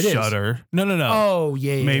 No, it is. Shudder. No. Oh,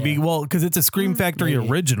 yeah. Maybe. Well, because it's a Scream Factory maybe.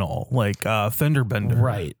 original, like Fender Bender.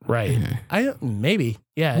 Right. Maybe.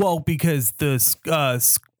 Yeah. Well, because the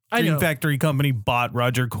Scream Factory company bought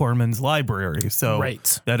Roger Corman's library. So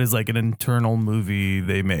Right. that is like an internal movie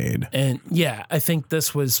they made. And yeah, I think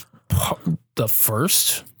this was the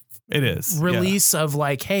first It is. release of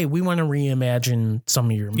like, hey, we want to reimagine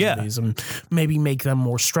some of your movies and maybe make them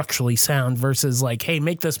more structurally sound versus like, hey,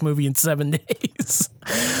 make this movie in 7 days.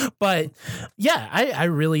 But yeah, I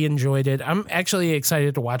really enjoyed it. I'm actually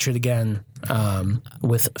excited to watch it again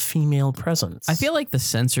with female presence. I feel like the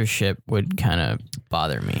censorship would kind of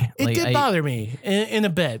bother me. it did bother me in a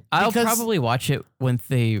bit. I'll because, probably watch it when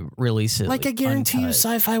they release it. like, I guarantee you, uncut.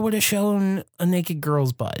 Sci-Fi would have shown a naked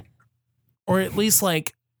girl's butt, or at least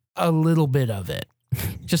like a little bit of it.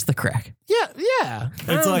 Just the crack. Yeah. I It's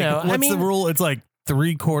don't like, know. what's the rule? It's like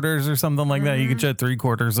 3/4 or something like that. You can shed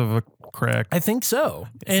 3/4 of a crack. I think so.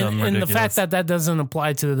 And Something the ridiculous. fact that that doesn't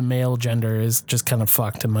apply to the male gender is just kind of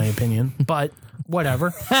fucked, in my opinion. But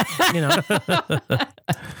whatever.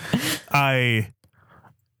 I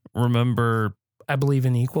remember I believe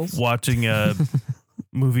in equals. watching a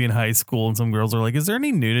movie in high school and some girls were like, is there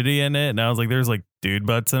any nudity in it? And I was like, there's like dude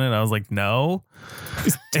butts in it. And I was like, no.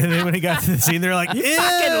 And then when he got to the scene, they're like, you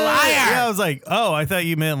fucking liar. Yeah, I was like, oh, I thought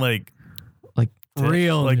you meant like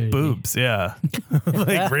Real like nudity. boobs. Yeah.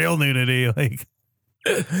 Like real nudity. Like,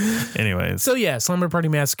 anyways. So yeah, Slumber Party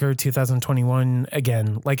Massacre 2021.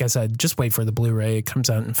 Again, like I said, just wait for the Blu-ray. It comes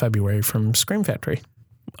out in February from Scream Factory.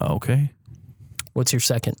 Okay. What's your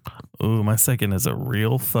second? Ooh, my second is a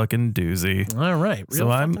real fucking doozy. All right. Real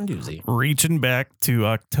So I'm fucking doozy. reaching back to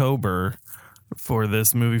October for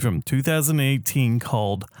this movie from 2018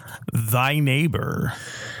 called Thy Neighbor.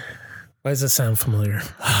 Why does it sound familiar?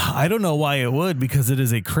 I don't know why it would, because it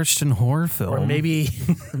is a Christian horror film. Or maybe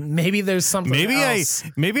there's something else.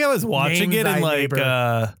 Maybe I was watching Name it Thy and like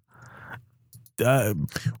Neighbor. kinda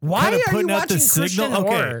Why are you putting out watching the signal. Christian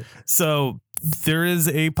Okay, horror? so there is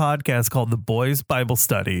a podcast called The Boys Bible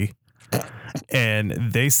Study, and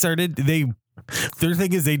their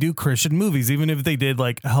thing is they do Christian movies, even if they did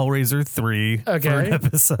like Hellraiser 3 for an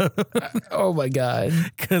episode, Oh my God.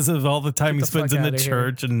 because of all the time he the spends fuck in the outta here.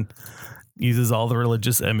 church and uses all the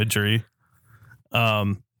religious imagery.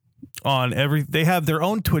 They have their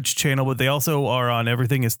own Twitch channel, but they also are on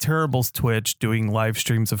Everything is Terrible's Twitch doing live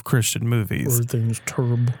streams of Christian movies. Everything's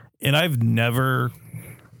terrible. And I've never,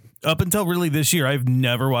 up until really this year, I've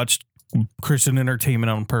never watched Christian entertainment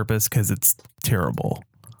on purpose because it's terrible.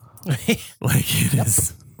 Like it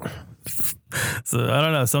is. So I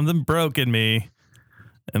don't know. Something broke in me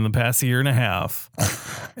in the past year and a half.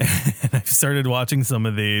 And I've started watching some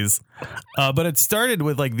of these. But it started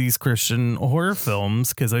with like these Christian horror films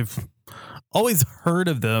because I've always heard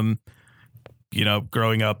of them,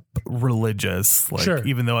 growing up religious. Like, Sure.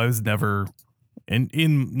 even though I was never no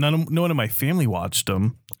one in my family watched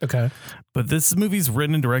them. Okay. But this movie's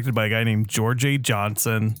written and directed by a guy named George A.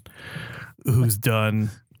 Johnson, who's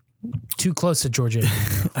done. Too close to Georgia.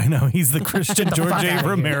 I know he's the Christian the George fuck A. outta here.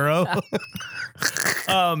 Romero.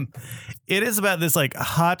 It is about this like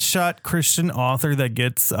hotshot Christian author that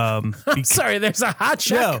gets. Sorry, there's a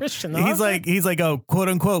hotshot Christian author? He's like a quote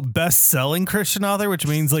unquote best selling Christian author, which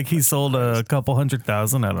means like he sold a couple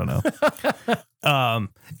 100,000. I don't know.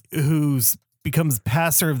 Who's becomes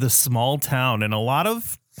pastor of this small town, and a lot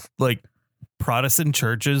of like Protestant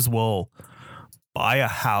churches will buy a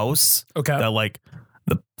house that like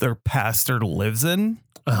their pastor lives in.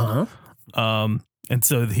 And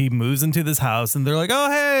so he moves into this house and they're like, oh,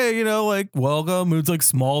 hey, like welcome. It's like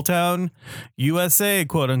small town USA,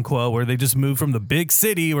 quote unquote, where they just moved from the big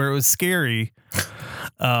city where it was scary.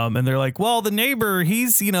 And they're like, well, the neighbor,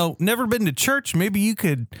 he's, never been to church. Maybe you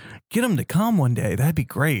could get him to come one day. That'd be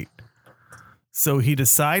great. So he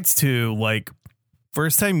decides to, like,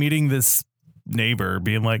 first time meeting this neighbor,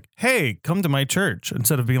 being like, hey, come to my church,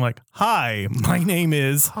 instead of being like, hi, my name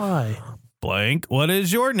is blank. What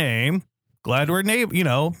is your name? Glad we're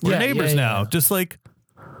we're neighbors now. Just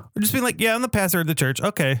being like, yeah, I'm the pastor of the church.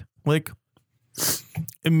 Okay. Like,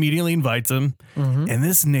 Immediately invites him. Mm-hmm. And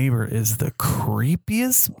this neighbor is the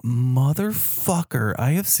creepiest motherfucker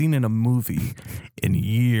I have seen in a movie in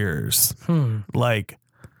years. Like,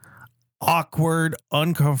 awkward,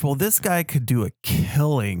 uncomfortable. This guy could do a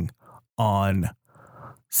killing on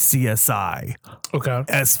CSI, Okay.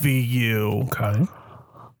 SVU, Okay.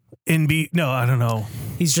 No, I don't know.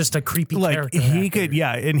 He's just a creepy Like character. he actor. could,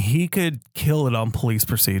 yeah, and he could kill it on police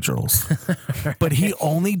procedurals, but he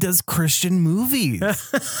only does Christian movies.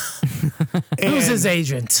 Who's his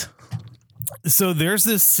agent? So there's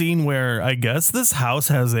this scene where I guess this house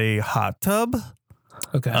has a hot tub.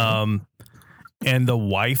 Okay. And the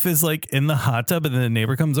wife is like in the hot tub, and then the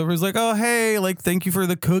neighbor comes over. He's like, "Oh, hey, like, thank you for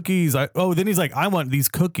the cookies." Then he's like, "I want these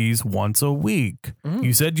cookies once a week.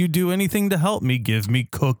 You said you'd do anything to help me. Give me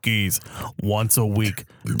cookies once a week,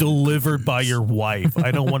 delivered by your wife. I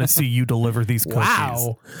don't want to see you deliver these cookies."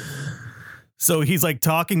 Wow. So he's like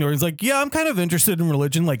talking to her. He's like, "Yeah, I'm kind of interested in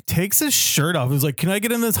religion." Like, takes his shirt off. He's like, "Can I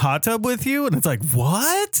get in this hot tub with you?" And it's like,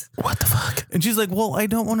 "What? What the fuck? And she's like, "Well, I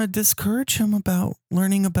don't want to discourage him about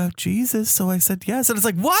learning about Jesus." So I said yes. And it's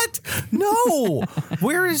like, what? No.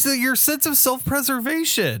 Where is your sense of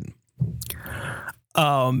self-preservation?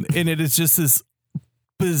 And it is just this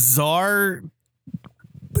bizarre,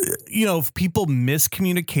 people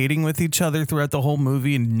miscommunicating with each other throughout the whole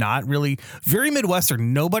movie and not really very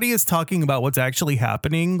Midwestern. Nobody is talking about what's actually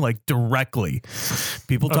happening, like, directly.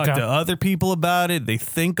 People talk to other people about it. They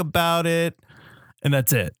think about it, and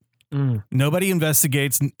that's it. Nobody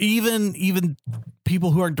investigates. Even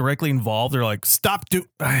people who aren't directly involved are like, stop.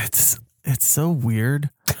 It's so weird.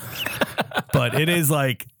 But it is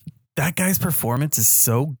like, that guy's performance is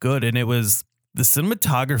so good. And it was the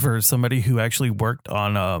cinematographer is somebody who actually worked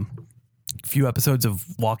on a few episodes of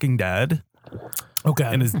Walking Dead. Okay.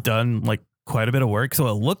 And has done like quite a bit of work. So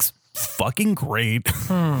it looks fucking great.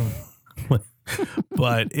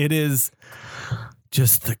 But it is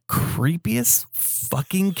just the creepiest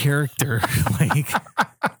fucking character. Like,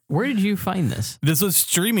 Where did you find this? this was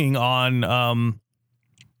streaming on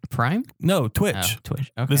Prime? no, Twitch. Oh,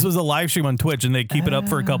 Twitch. Okay. This was a live stream on Twitch, and they keep it up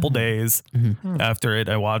for a couple days. After it,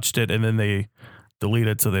 I watched it, and then they delete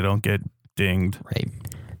it so they don't get dinged. Right.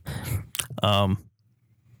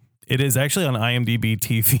 It is actually on IMDb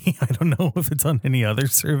TV. I don't know if it's on any other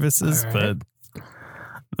services, but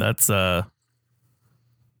that's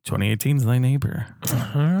 2018's Thy Neighbor.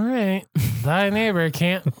 All right. Thy Neighbor.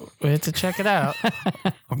 Can't wait to check it out.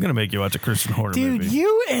 I'm gonna make you watch a Christian horror Dude, movie.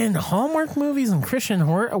 you and Hallmark movies and Christian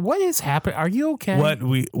horror. What is happening? Are you okay?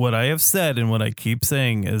 What I have said and what I keep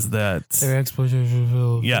saying is that They're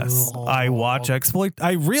exploitation. yes, I watch exploit.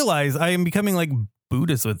 I realize I am becoming like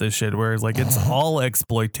Buddhist with this shit, where it's like it's all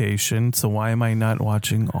exploitation. So why am I not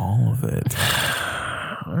watching all of it?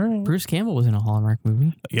 All right. Bruce Campbell was in a Hallmark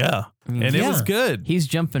movie. Yeah, mean, and it yeah. was good. He's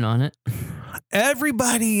jumping on it.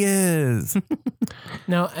 Everybody is.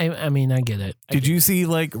 No, I mean, I get it. Did you see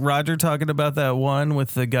like Roger talking about that one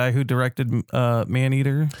with the guy who directed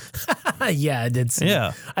Maneater? Yeah, I did see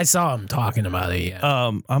Yeah. I saw him talking about it, yeah.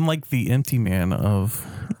 I'm like the empty man of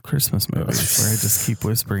Christmas movies, where I just keep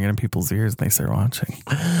whispering in people's ears and they start watching.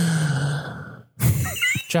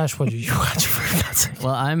 Josh, what did you watch for God's sake?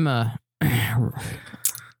 Well, I'm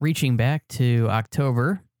reaching back to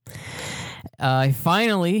October. I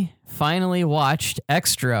finally watched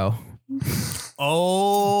Extra.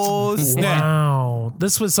 Oh, snap. Wow.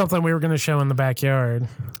 This was something we were going to show in the backyard,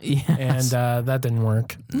 Yes. and that didn't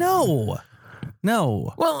work. No.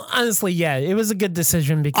 Well, honestly, yeah, it was a good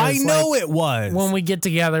decision because I know it was. when we get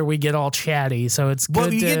together, we get all chatty, so it's good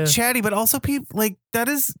Well, you to get chatty, but also people like that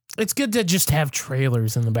is. it's good to just have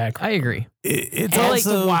trailers in the background. I agree. It's I like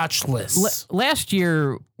also the watch lists. Last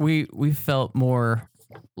year we felt more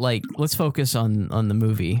like let's focus on the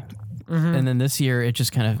movie, and then this year it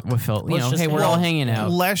just kind of felt Let's just hey, we're all hanging out.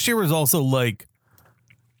 Last year was also like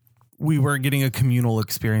we were getting a communal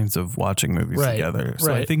experience of watching movies Right, together.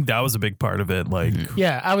 So I right. think that was a big part of it. Like,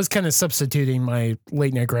 Yeah, I was kind of substituting my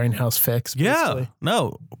late night grindhouse fix. yeah, basically.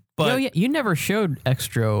 no, but Yo, yeah, you never showed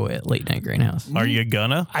Extra at Late Night Grindhouse. are you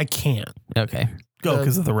gonna I can't. Okay. go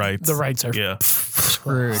because of the rights? The rights are Yeah.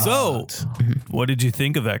 Screwed. So, what did you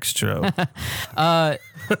think of Extra?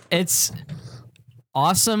 It's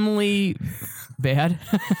awesomely bad.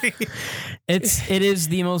 It is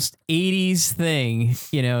the most 80s thing,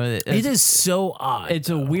 you know. It is so odd. It's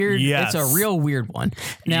a weird. Yes. It's a real weird one.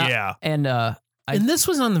 Now, Yeah. and And this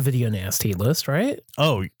was on the Video Nasty list, right?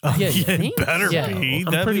 Oh, Yeah, you it think? better Yeah, be.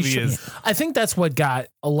 I'm That pretty movie sure. is I think that's what got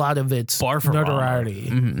a lot of its Far from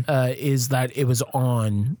notoriety. Is that it was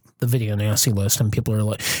on the Video Nasty list, and people are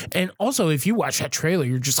like, and also if you watch that trailer,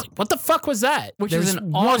 you're just like, what the fuck was that? Which There's is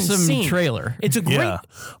an one awesome scene. trailer. It's a great. Yeah.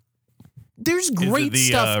 There's great the,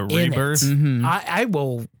 stuff in Rebirth? it. Mhm. I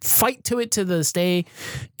will fight to it to this day.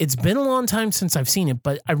 It's been a long time since I've seen it,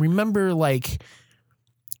 but I remember like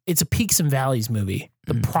it's a peaks and valleys movie.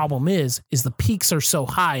 The problem is the peaks are so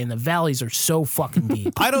high and the valleys are so fucking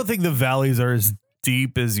deep. I don't think the valleys are as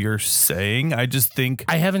deep as you're saying. I just think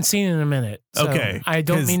I haven't seen it in a minute. So Okay, I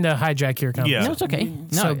don't 'cause- mean to hijack your conversation. Yeah. No, it's okay. No,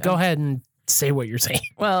 So go ahead and say what you're saying.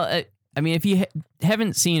 Well, I mean, if you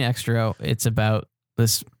haven't seen Extra, it's about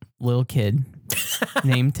this little kid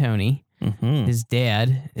named Tony. Mhm. His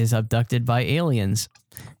dad is abducted by aliens.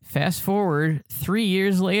 Fast forward 3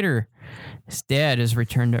 years later, his dad is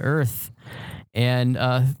returned to Earth, and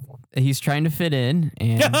he's trying to fit in,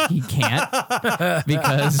 and he can't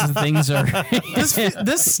because things are.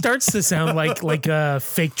 This starts to sound like a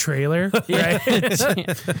fake trailer, right?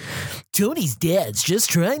 Tony's dad's just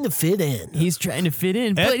trying to fit in. He's trying to fit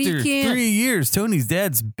in, but After he can't. 3 years, Tony's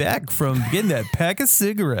dad's back from getting that pack of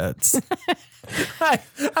cigarettes.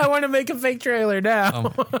 I want to make a fake trailer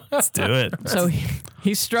now. Let's do it. So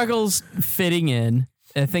he struggles fitting in.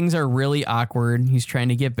 Things are really awkward. He's trying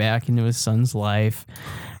to get back into his son's life.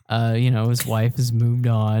 His wife has moved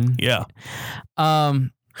on. Yeah.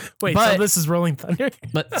 Wait, But- so this is Rolling Thunder?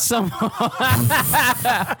 But some,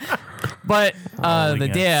 but the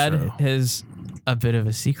Rolling dad Extra. has a bit of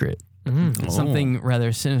a secret. Something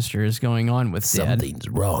rather sinister is going on with dad. Something's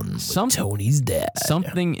wrong with Some- Tony's dad.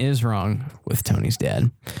 Something is wrong with Tony's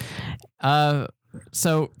dad.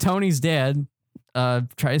 So Tony's dad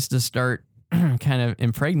tries to start kind of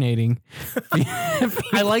impregnating.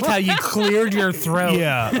 I like how you cleared your throat.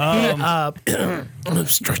 Yeah.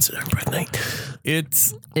 Starts to impregnate.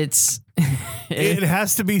 It's It's it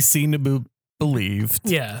has to be seen to be believed.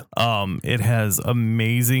 Yeah. It has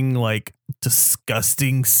amazing, like,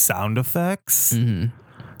 disgusting sound effects. Mhm.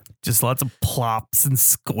 Just lots of plops and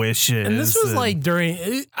squishes. And this was and- like during,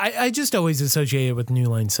 I just always associated with New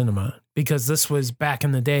Line Cinema because this was back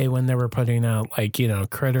in the day when they were putting out like,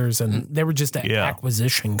 Critters and they were just an Yeah.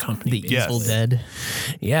 acquisition company. the Yes. Evil Dead.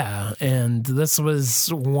 Yeah. And this was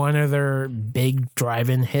one of their big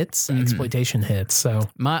drive-in hits, exploitation hits. So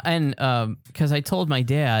Because I told my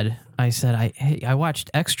dad, I said, I watched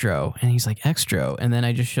Extra, and he's like, Extra, and then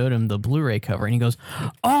I just showed him the Blu-ray cover, and he goes,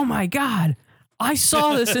 oh my god, I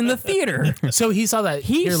saw this in the theater. So he saw that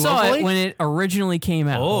He here saw locally? it when it originally came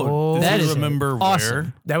out. Oh, that does is he remember awesome.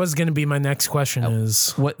 where? That was going to be my next question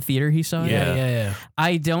is. What theater he saw it Yeah. at? Yeah.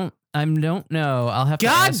 I don't know. I'll have to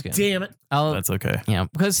God ask him. damn it. That's okay. Yeah,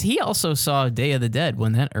 because he also saw Day of the Dead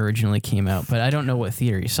when that originally came out, but I don't know what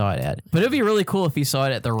theater he saw it at. But it'd be really cool if he saw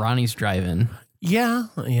it at the Ronnie's Drive-In. Yeah.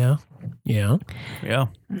 Yeah.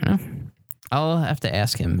 I'll have to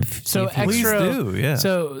ask him. So if he- Please Extra. do. Yeah.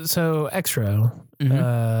 So Extra.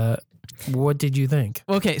 What did you think?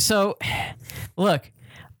 Okay, so look,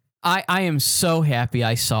 I am so happy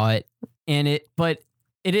I saw it, but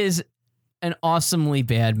it is an awesomely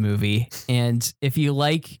bad movie, and if you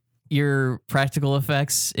like your practical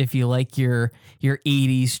effects, if you like your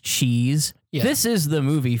 80s cheese, Yeah. this is the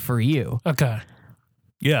movie for you. Okay.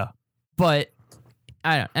 But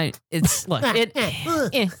it's look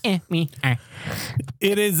it me.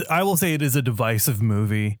 It is. I will say it is a divisive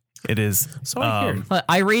movie. It is. So I hear. But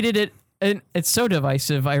I rated it, and it's so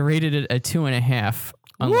divisive. I rated it a 2.5.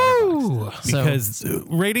 on Letterboxd. So- Because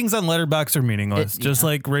ratings on Letterboxd are meaningless, just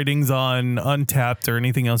like ratings on Untapped or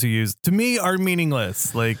anything else you use. To me, are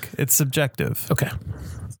meaningless. Like, it's subjective. Okay.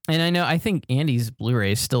 And I think Andy's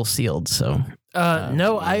Blu-ray is still sealed, so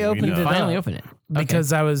No, I opened know. it finally up open it.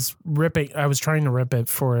 because I was trying to rip it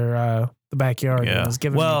for the backyard. And Yeah. it was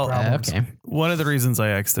giving Well, me problems. Okay. One of the reasons I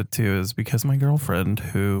X'd it too is because my girlfriend,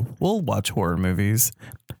 who will watch horror movies,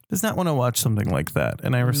 does not want to watch something like that,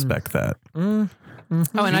 and I respect that. Oh, and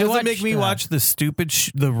She I doesn't watched, make me watch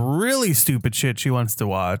the really stupid shit she wants to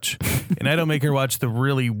watch, and I don't make her watch the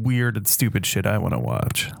really weird and stupid shit I want to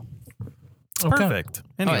watch. It's Okay. perfect.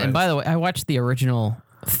 Oh, Anyways. and by the way, I watched the original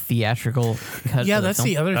theatrical cut. Yeah, of that's film.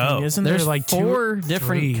 the other thing, Oh. isn't There's there? Like four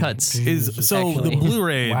different cuts. is so actually. the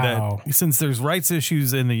Blu-ray Wow. that since there's rights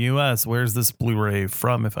issues in the U.S., where's this Blu-ray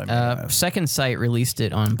from? If I may ask? Second Sight released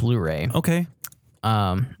it on Blu-ray. Okay.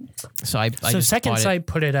 So I So just Second bought it. Sight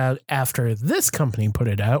put it out after this company put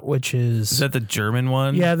it out, which Is is that the German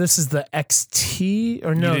one? yeah. This is the XT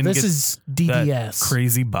or no? didn't This get is That DDS.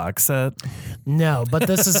 crazy box set. No, but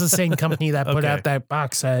this is the same company that put out that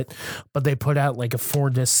box set, but they put out like a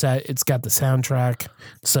 4-disc set. It's got the soundtrack.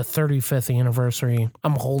 It's the 35th anniversary.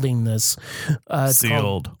 I'm holding this. It's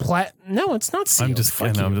sealed. No, it's not sealed.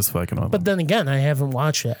 I'm just fucking on. But then again, I haven't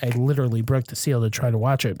watched it. I literally broke the seal to try to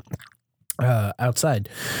watch it outside.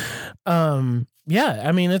 Yeah,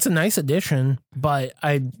 I mean, it's a nice addition, but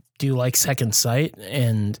I do like Second Sight,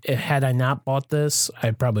 and had I not bought this,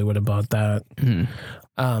 I probably would have bought that.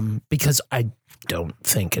 Because I don't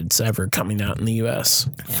think it's ever coming out in the U.S.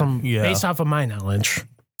 Based off of my knowledge.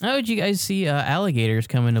 How did you guys see Alligators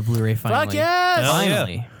coming to Blu-ray finally? Fuck yes!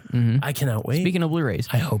 Finally. Yeah. I cannot wait. Speaking of Blu-rays,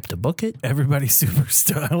 I hope to book it. Everybody's super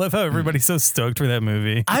stoked. I love how everybody's so stoked for that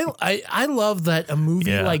movie. I love that a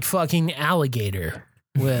movie like fucking Alligator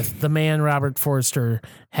with the man Robert Forster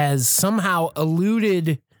has somehow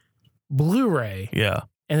eluded Blu-ray. Yeah.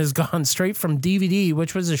 And has gone straight from DVD,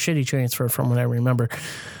 which was a shitty transfer from what I remember.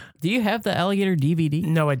 Do you have the Alligator DVD?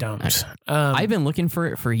 No, I don't. I've been looking for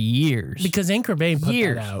it for years. Because Anchor Bay put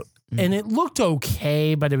that out. And it looked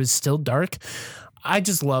okay, but it was still dark. I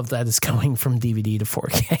just love that it's going from DVD to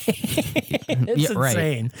 4K. It's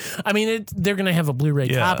insane. Right. I mean, they're going to have a Blu-ray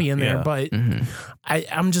copy in there, but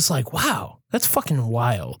I'm just like, wow, that's fucking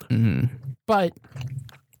wild. But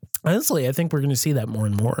honestly, I think we're going to see that more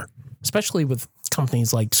and more, especially with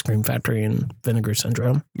companies like Scream Factory and Vinegar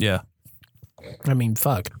Syndrome. Yeah. I mean,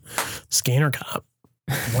 fuck. Scanner Cop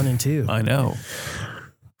 1 and 2. I know.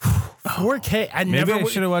 4K. Maybe I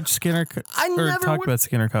should have watched Skinner Cop or talked about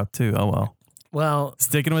Skinner Cop too. Oh, well. Well,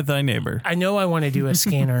 sticking with thy neighbor. I know I want to do a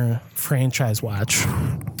Scanner franchise watch.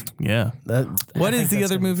 Yeah. What is the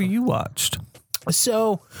other movie you watched?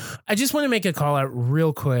 So I just want to make a call out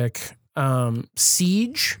real quick.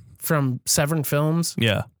 Siege from Severn Films.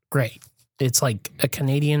 Yeah. Great. It's like a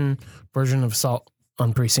Canadian version of Assault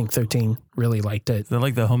on Precinct 13. Really liked it. Is that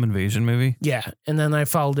like the home invasion movie? Yeah. And then I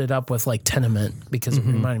followed it up with like Tenement because it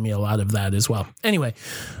reminded me a lot of that as well. Anyway,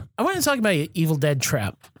 I want to talk about Evil Dead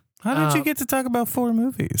Trap. How did you get to talk about 4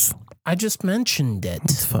 movies? I just mentioned it.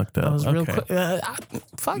 It's fucked up. I was real quick.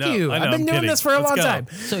 Fuck you. I've been doing this for a long time.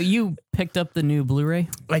 So you picked up the new Blu-ray?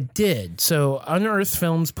 I did. So Unearthed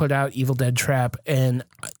Films put out Evil Dead Trap, and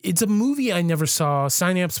it's a movie I never saw.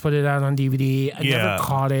 Synapse put it out on DVD. I never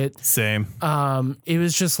caught it. Same. It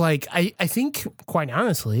was just like, I think, quite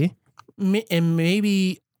honestly, and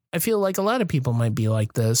maybe I feel like a lot of people might be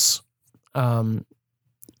like this.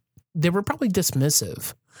 They were probably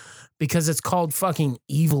dismissive. Because it's called fucking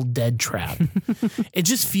Evil Dead Trap. It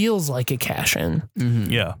just feels like a cash-in.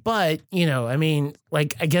 Yeah. But, you know, I mean,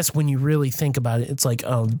 like, I guess when you really think about it, it's like,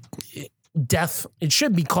 death. It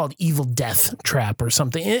should be called Evil Death Trap or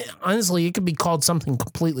something. Honestly, it could be called something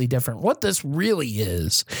completely different. What this really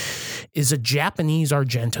is a Japanese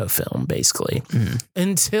Argento film, basically.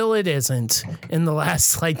 Until it isn't in the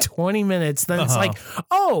last like 20 minutes. Then it's like,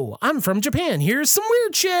 oh, I'm from Japan. Here's some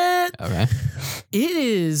weird shit. Okay. It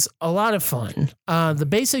is a lot of fun. The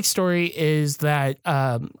basic story is that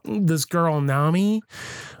this girl, Nami,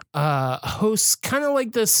 hosts kind of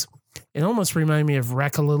like this. It almost reminded me of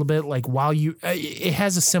Wreck a little bit. Like it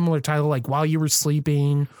has a similar title, like While You Were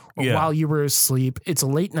Sleeping or While You Were Asleep. It's a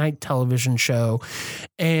late night television show.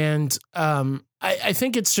 And I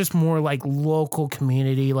think it's just more like local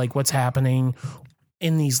community, like what's happening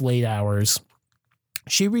in these late hours.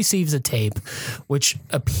 She receives a tape, which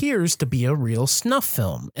appears to be a real snuff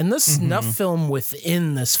film. And the snuff film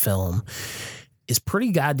within this film is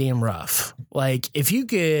pretty goddamn rough. Like, if you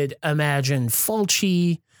could imagine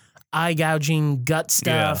Fulci, eye gouging, gut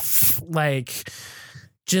stuff, like,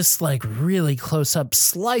 just like really close up,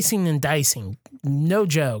 slicing and dicing. No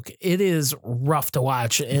joke. It is rough to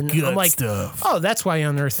watch. And Good I'm like, stuff. oh, that's why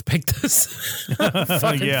Unearthed picked this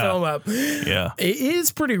fucking film up. Yeah.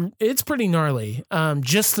 It's pretty gnarly.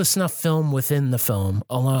 Just the snuff film within the film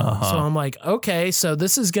alone. So I'm like, okay, so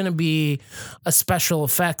this is going to be a special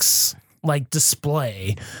effects like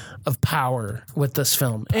display of power with this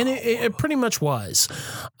film. And it pretty much was.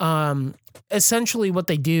 Essentially what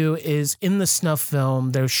they do is in the snuff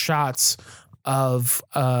film, there's shots of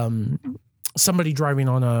somebody driving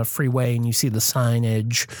on a freeway and you see the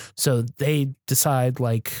signage. So they decide,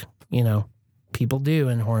 like, you know, people do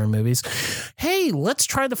in horror movies, hey, let's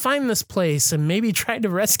try to find this place and maybe try to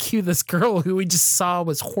rescue this girl who we just saw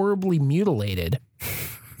was horribly mutilated.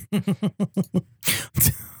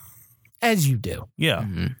 As you do. Yeah.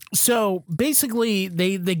 So basically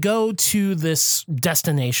they go to this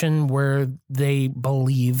destination where they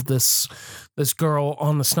believe this girl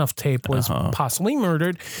on the snuff tape was possibly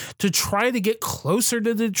murdered to try to get closer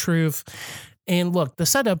to the truth. And look, the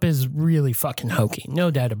setup is really fucking hokey.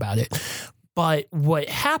 No doubt about it. But what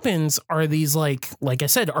happens are these like I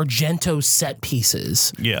said, Argento set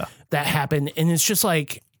pieces Yeah. that happen, and it's just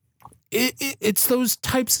like it's those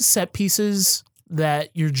types of set pieces that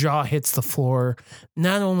your jaw hits the floor,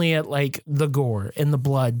 not only at like the gore and the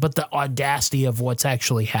blood, but the audacity of what's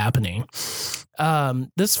actually happening.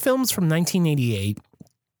 This film's from 1988.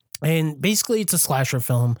 And basically it's a slasher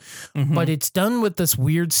film, but it's done with this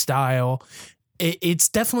weird style. It's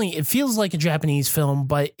definitely, it feels like a Japanese film,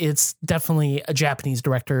 but it's definitely a Japanese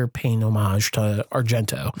director paying homage to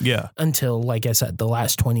Argento. Yeah. Until, like I said, the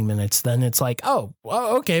last 20 minutes, then it's like, oh,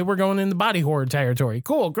 well, okay, we're going into body horror territory.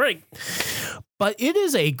 Cool, great. But it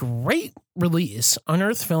is a great release.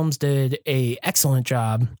 Unearthed Films did a excellent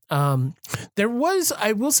job. There was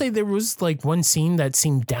like one scene that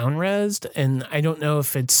seemed down-resed, and I don't know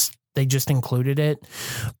if they just included it,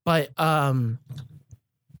 but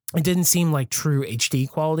it didn't seem like true HD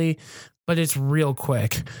quality, but it's real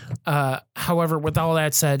quick. However, with all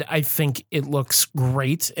that said, I think it looks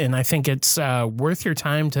great, and I think it's worth your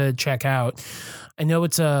time to check out. I know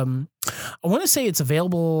it's I want to say it's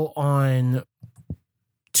available on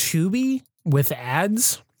Tubi with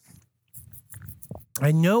ads.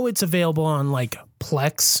 I know it's available on like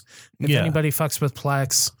Plex. If anybody fucks with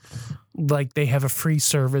Plex, like they have a free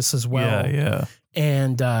service as well. Yeah.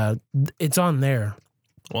 And it's on there.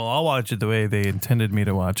 Well, I'll watch it the way they intended me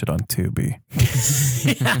to watch it on Tubi.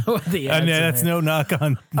 That's no knock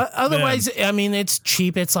on. Otherwise, I mean, it's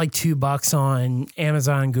cheap. It's like $2 on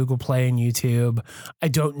Amazon, Google Play, and YouTube. I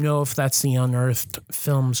don't know if that's the Unearthed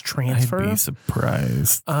Films transfer. I'd be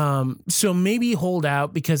surprised. So maybe hold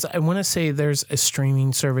out, because I want to say there's a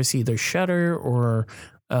streaming service, either Shudder or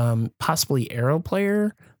possibly Arrow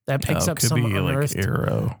Player, that picks up some Unearthed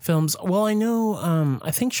films. Well, I know.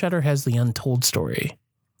 I think Shudder has The Untold Story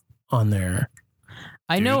on there.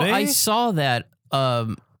 I know. I saw that.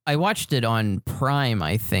 I watched it on Prime,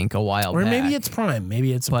 I think, a while back. Or maybe it's Prime.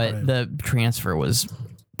 But the transfer was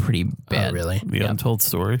pretty bad. Oh, really? The Untold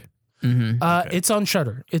Story? Mm-hmm. Okay. It's on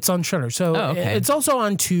Shudder. So it's also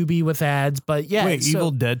on Tubi with ads, but yeah. Wait, Evil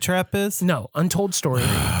Dead Trap is? No, Untold Story.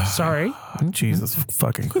 Sorry. Jesus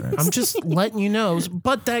fucking Christ. I'm just letting you know,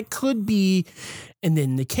 but that could be an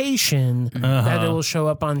indication that it will show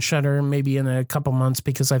up on Shudder maybe in a couple months,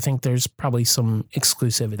 because I think there's probably some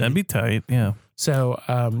exclusivity. That'd be tight, yeah. So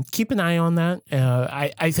keep an eye on that.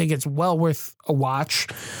 I think it's well worth a watch.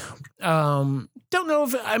 Don't know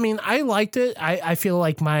if, I mean, I liked it. I feel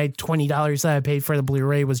like my $20 that I paid for the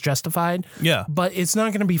Blu-ray was justified. Yeah. But it's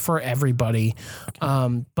not going to be for everybody.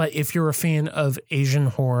 But if you're a fan of Asian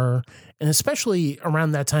horror, and especially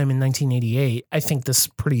around that time in 1988, I think this is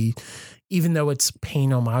pretty, even though it's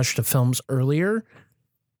paying homage to films earlier,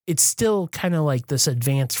 it's still kind of like this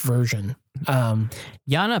advanced version.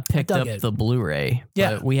 Yana picked up the Blu-ray,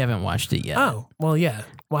 but we haven't watched it yet. Oh, well, yeah.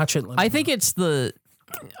 Watch it. I think it's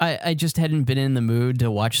I just hadn't been in the mood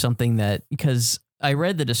to watch something that, because I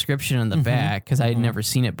read the description on the back, because I had never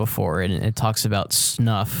seen it before, and it talks about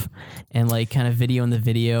snuff and like kind of video in the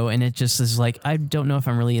video, and it just is like, I don't know if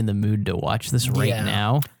I'm really in the mood to watch this right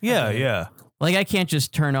now. Yeah. Like, I can't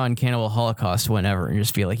just turn on Cannibal Holocaust whenever and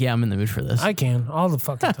just be like, yeah, I'm in the mood for this. I can all the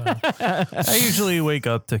fucking time. I usually wake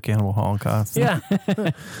up to Cannibal Holocaust. Yeah,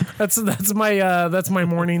 that's my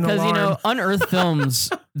morning alarm. Because, you know, Unearthed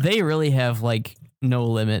Films, they really have like no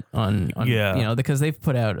limit on you know, because they've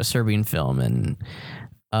put out a Serbian film, and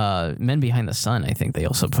Men Behind the Sun, I think they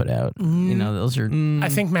also put out. You know, those are. I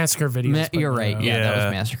think Massacre Video. You're right. Yeah, that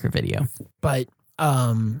was Massacre Video. But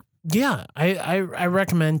yeah, I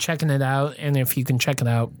recommend checking it out, and if you can check it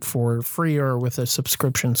out for free or with a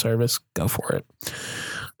subscription service, go for it.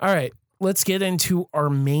 All right, let's get into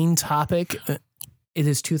our main topic. It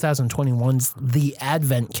is 2021's The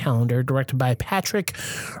Advent Calendar, directed by Patrick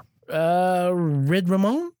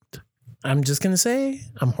Ridremont. I'm just going to say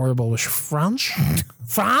I'm horrible with French.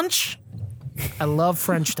 I love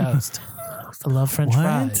French toast. I love French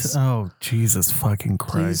fries. Oh, Jesus fucking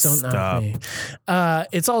Christ. Please don't knock me.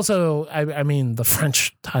 It's also, I mean, the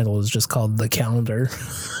French title is just called The Calendar.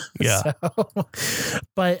 Yeah.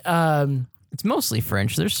 But it's mostly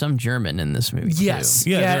French. There's some German in this movie, yes.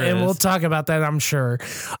 too. Yeah, and we'll talk about that, I'm sure.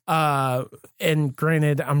 And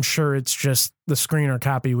granted, I'm sure it's just the screener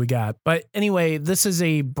copy we got. But anyway, this is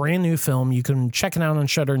a brand new film. You can check it out on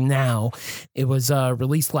Shudder now. It was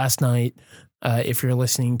released last night. If you're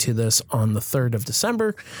listening to this on the 3rd of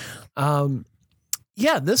December.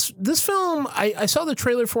 This film, I saw the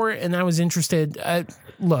trailer for it and I was interested.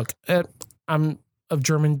 Look, I'm of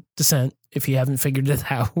German descent, if you haven't figured it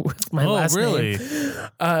out with my last really?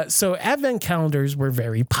 name. So advent calendars were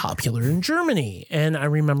very popular in Germany. And I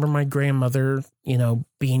remember my grandmother,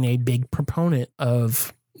 being a big proponent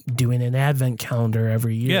of doing an advent calendar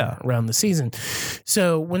every year around the season.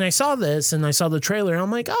 So when I saw this and I saw the trailer, I'm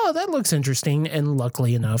like, oh, that looks interesting. And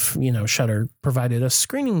luckily enough, Shudder provided us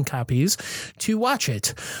screening copies to watch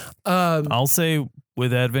it. I'll say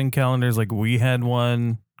with advent calendars, like we had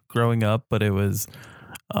one growing up, but it was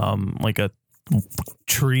like a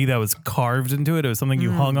tree that was carved into it. It was something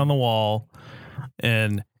you hung on the wall,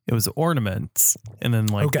 and it was ornaments. And then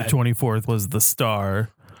the 24th was the star.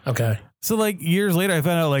 Okay. So like years later, I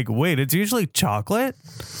found out like, wait, it's usually chocolate.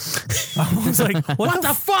 I was like, what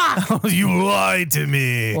the fuck? You lied to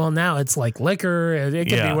me. Well, now it's like liquor. It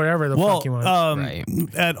could be whatever the fuck you want. Right.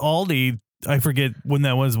 At Aldi, I forget when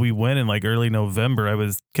that was. We went in like early November. I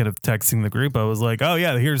was kind of texting the group. I was like, oh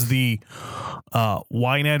yeah, here's the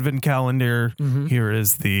wine advent calendar. Here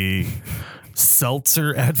is the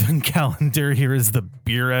seltzer advent calendar. Here is the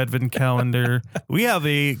beer advent calendar. We have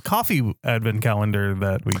a coffee advent calendar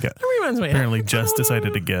that we got. That reminds me. Apparently just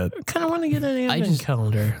decided to get. I kind of want to get an advent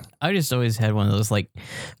calendar. I just always had one of those like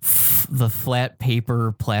the flat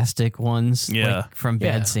paper plastic ones like, from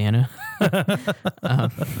Bad Santa.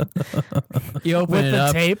 You open with it the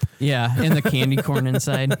up. Tape? Yeah, and the candy corn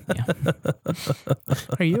inside. Yeah.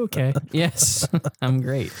 Are you okay? Yes, I'm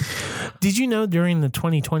great. Did you know during the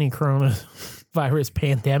 2020 coronavirus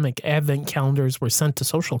pandemic, advent calendars were sent to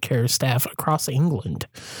social care staff across England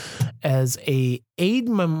as a aid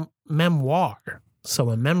memoir,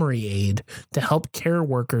 so a memory aid to help care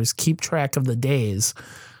workers keep track of the days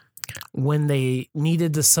when they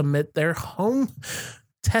needed to submit their home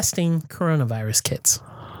testing coronavirus kits.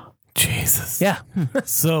 Jesus. Yeah.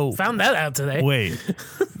 So found that out today. Wait,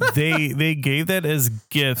 they gave that as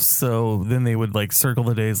gifts. So then they would like circle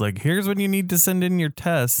the days. Like, here's when you need to send in your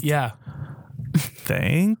test. Yeah.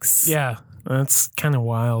 Thanks. Yeah. That's kind of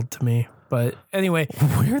wild to me. But anyway,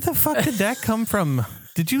 where the fuck did that come from?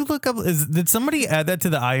 Did you look up? Did somebody add that to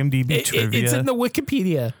the IMDb trivia? It's in the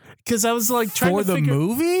Wikipedia. Because I was like trying for to the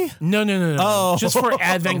movie? No. Oh. Just for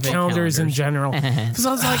advent calendars in general. Because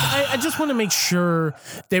I was like, I just want to make sure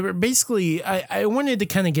they were basically, I wanted to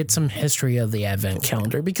kind of get some history of the advent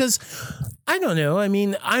calendar because I don't know. I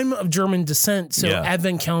mean, I'm of German descent, so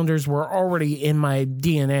advent calendars were already in my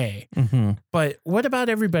DNA. But what about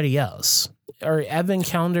everybody else? Are advent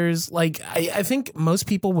calendars like I think most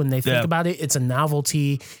people when they think about it, it's a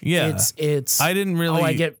novelty. Yeah, it's. I didn't really.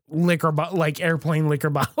 I get liquor like airplane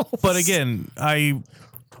liquor bottles. But again, I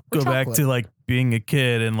go back to like being a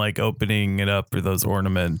kid and like opening it up for those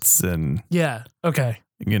ornaments and okay.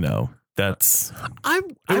 That's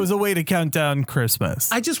it was a way to count down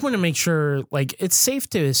Christmas. I just want to make sure like it's safe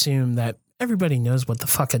to assume that everybody knows what the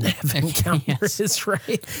fucking advent calendar is,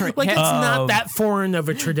 right? Like it's not that foreign of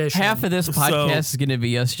a tradition. Half of this podcast is going to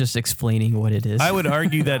be us just explaining what it is. I would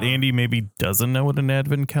argue that Andy maybe doesn't know what an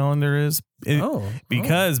advent calendar is.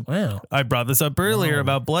 Because I brought this up earlier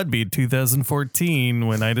about Bloodbeat 2014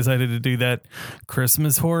 when I decided to do that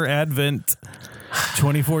Christmas horror advent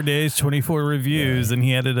 24 days, 24 reviews, and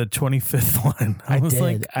he added a 25th one. I was did.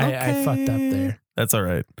 like, I fucked up there. That's all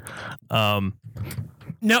right.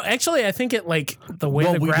 No, actually, I think it like the way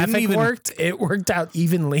the graphic worked, it worked out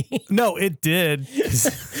evenly. No, it did.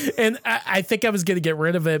 And I think I was going to get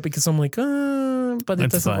rid of it because I'm like, but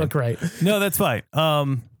it doesn't look right. No, that's fine.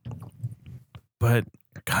 But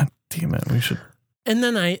God damn it, we should. And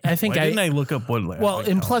then I think didn't I look up what? Well,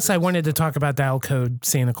 and plus I wanted to talk about Dial Code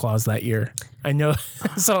Santa Claus that year. I know.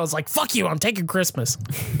 So I was like, fuck you, I'm taking Christmas.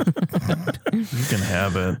 You can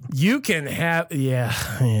have it. You can have, yeah.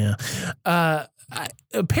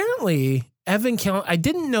 Apparently, advent calendar. I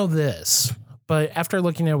didn't know this, but after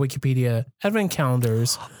looking at Wikipedia, advent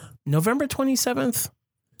calendars, November 27th.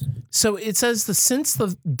 So it says since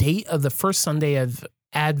the date of the first Sunday of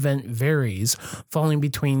Advent varies, falling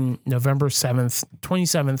between November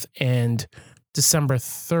 27th, and December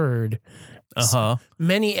 3rd.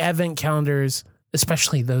 Many Advent calendars,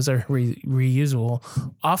 especially those that are reusable,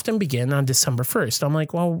 often begin on December 1st. I'm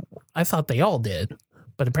like, well, I thought they all did.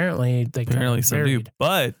 But apparently some do.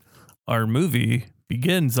 But our movie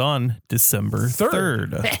begins on December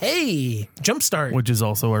 3rd. Hey, jumpstart. Which is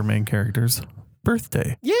also our main character's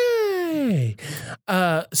birthday. Yay.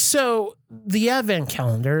 So the Advent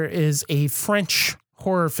Calendar is a French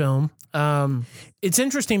horror film. It's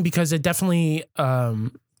interesting because it definitely,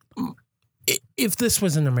 if this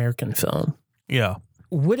was an American film,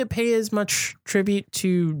 would it pay as much tribute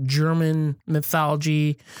to German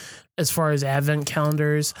mythology as far as advent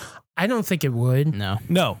calendars? I don't think it would.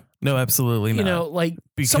 No. No, absolutely not. You know, like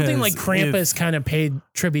something like Krampus kind of paid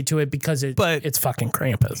tribute to it because it's fucking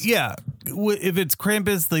Krampus. Yeah. If it's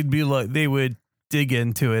Krampus, they would dig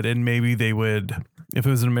into it, and maybe they would, if it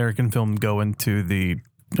was an American film, go into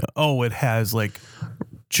it has like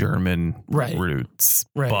German roots.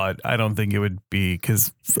 Right. But I don't think it would be,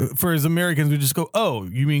 because for as Americans, we just go, oh,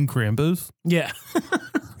 you mean Krampus? Yeah.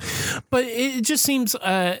 But it just seems,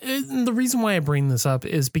 the reason why I bring this up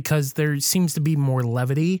is because there seems to be more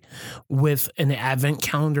levity with an advent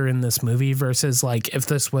calendar in this movie versus like if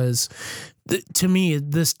this was, to me,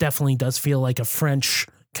 this definitely does feel like a French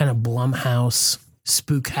kind of Blumhouse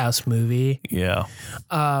spook house movie. Yeah.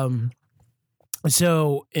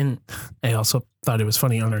 So, and I also thought it was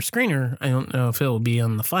funny on our screener. I don't know if it'll be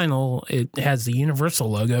on the final. It has the Universal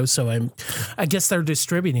logo, so I guess they're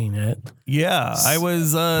distributing it. Yeah, I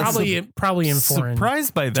was probably in foreign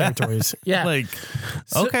surprised by that. Territories. Yeah, like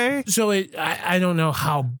okay. So I don't know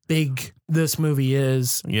how big this movie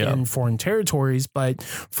is in foreign territories, but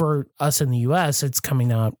for us in the U.S., it's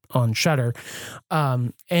coming out on Shudder,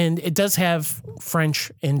 and it does have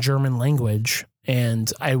French and German language.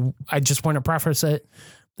 And I just want to preface it.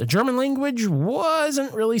 The German language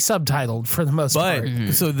wasn't really subtitled for the most part.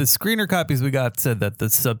 So the screener copies we got said that the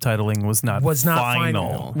subtitling was not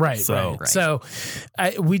final. Right. So, right. So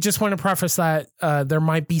we just want to preface that there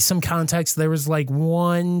might be some context. There was like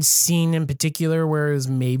one scene in particular where it was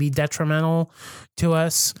maybe detrimental to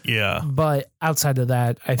us. Yeah. But outside of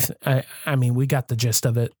that, I mean, we got the gist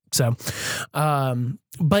of it. So,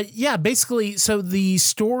 but yeah, basically, so the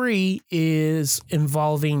story is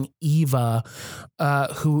involving Eva,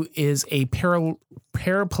 who is a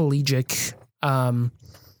paraplegic.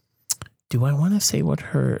 Do I want to say what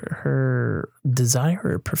her desire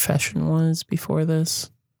or profession was before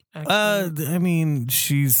this? Actually? I mean,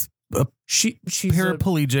 she's she's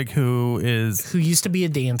paraplegic who used to be a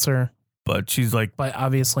dancer. But she's like, but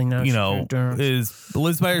obviously not,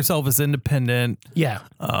 lives by herself, is independent. Yeah.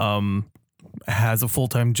 Has a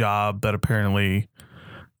full-time job that apparently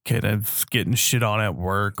kind of getting shit on at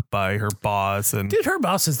work by her boss. And dude, her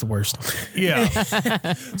boss is the worst.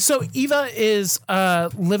 Yeah. So Eva is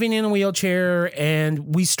living in a wheelchair,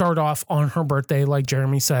 and we start off on her birthday, like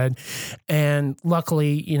Jeremy said. And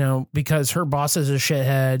luckily, because her boss is a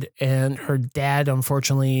shithead and her dad,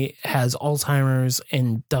 unfortunately, has Alzheimer's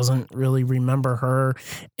and doesn't really remember her,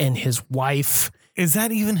 and his wife. Is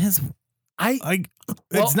that even his? I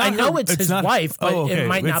know it's his wife, but it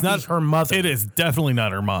might not be her mother. It is definitely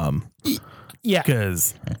not her mom. Yeah.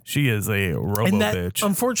 Because she is a robo-bitch.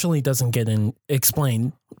 Unfortunately doesn't get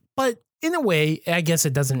explained. But in a way, I guess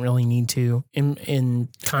it doesn't really need to in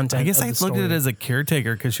context. I guess I looked at it as a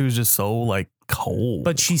caretaker because she was just so like cold.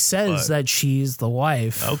 But she says that she's the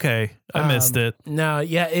wife. Okay. I missed it. No,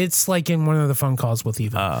 yeah, it's like in one of the phone calls with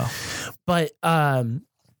Eva. But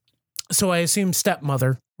so I assume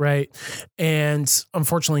stepmother, right? And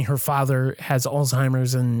unfortunately, her father has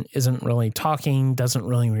Alzheimer's and isn't really talking, doesn't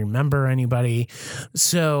really remember anybody.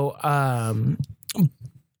 So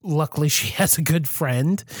luckily, she has a good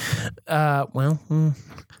friend. That's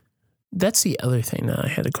the other thing that I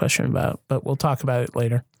had a question about, but we'll talk about it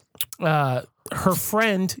later. Her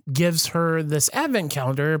friend gives her this advent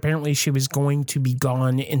calendar. Apparently she was going to be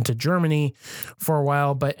gone into Germany for a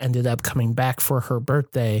while, but ended up coming back for her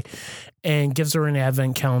birthday, and gives her an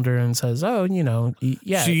advent calendar and says, oh,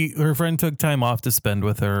 yeah. Her friend took time off to spend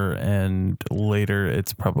with her, and later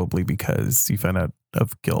it's probably because he found out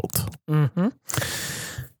of guilt. Mm-hmm.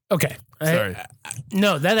 Okay. Sorry.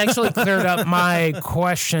 No, that actually cleared up my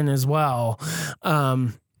question as well.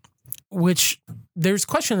 Which there's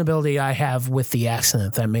questionability I have with the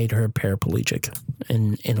accident that made her paraplegic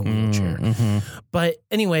in a wheelchair. Mm-hmm. But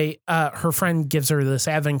anyway, her friend gives her this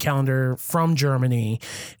advent calendar from Germany,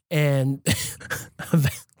 and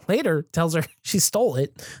later tells her she stole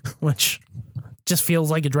it, which just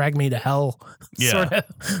feels like a drag me to hell sort of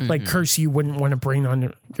like curse you wouldn't want to bring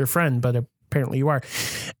on your friend, but apparently you are.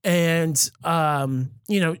 And,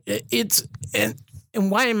 it's,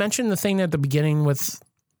 and why I mentioned the thing at the beginning with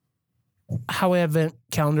how advent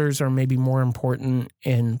calendars are maybe more important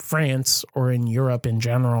in France or in Europe in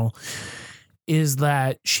general is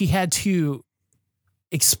that she had to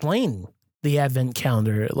explain the advent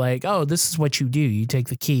calendar. Like, oh, this is what you do. You take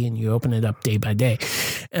the key and you open it up day by day.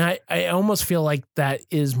 And I almost feel like that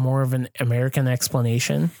is more of an American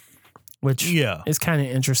explanation, which is kind of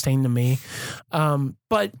interesting to me.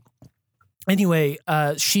 But anyway,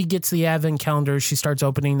 she gets the advent calendar. She starts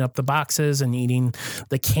opening up the boxes and eating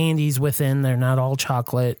the candies within. They're not all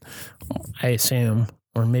chocolate, I assume.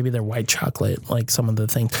 Or maybe they're white chocolate, like some of the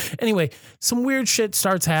things. Anyway, some weird shit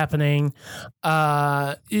starts happening.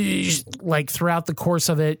 Like throughout the course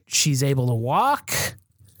of it, she's able to walk.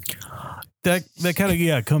 That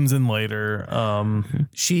kind of comes in later.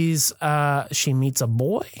 She meets a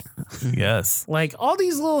boy. Yes. Like all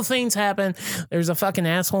these little things happen. There's a fucking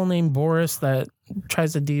asshole named Boris that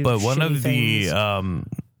tries to do. But one of things.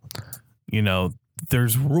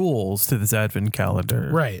 there's rules to this advent calendar,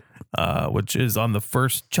 right? Which is on the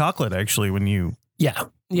first chocolate actually when she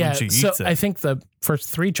eats it. I think the first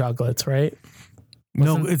 3 chocolates, right?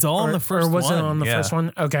 No, it's all on the first one. Or was it on the first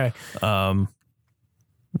one? Okay.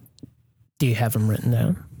 Do you have them written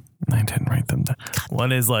down? I didn't write them down.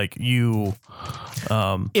 One is like you.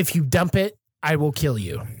 If you dump it, I will kill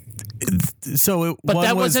you. But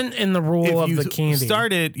that wasn't in the rule of the candy.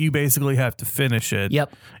 Start it, you basically have to finish it.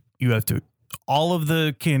 Yep. You have to. All of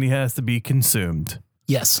the candy has to be consumed.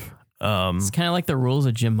 Yes. It's kind of like the rules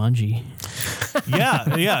of Jumanji.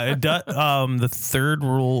 Yeah. It does. The third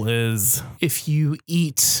rule is if you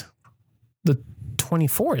eat the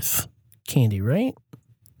 24th candy, right?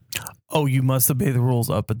 Oh, you must obey the rules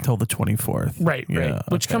up until the 24th. Right.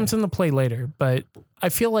 Which comes into play later. But I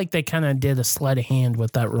feel like they kind of did a sleight of hand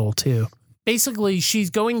with that rule too. Basically, she's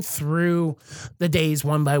going through the days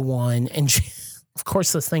one by one, and of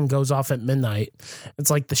course, this thing goes off at midnight.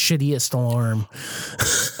 It's like the shittiest alarm.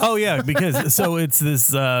 Oh, yeah, because so it's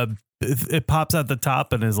this, it pops at the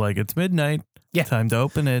top and is like, it's midnight. Yeah. Time to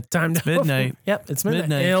open it. Midnight. Yep, it's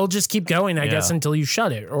midnight. And it'll just keep going, I guess, until you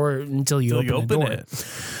shut it or until you open the door.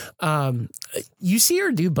 You see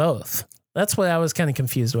her do both. That's what I was kind of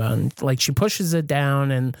confused about. And like she pushes it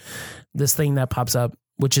down and this thing that pops up,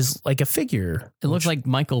 which is like a figure. It looks like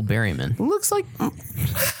Michael Berryman. Looks like,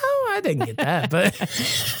 I didn't get that, but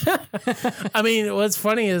I mean, what's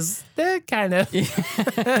funny is that kind of,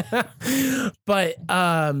 but,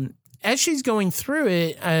 as she's going through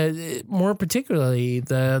it, more particularly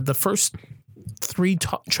the first 3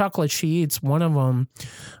 chocolates she eats, one of them,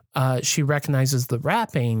 she recognizes the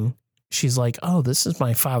wrapping. She's like, oh, this is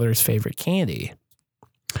my father's favorite candy.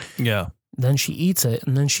 Yeah. Then she eats it,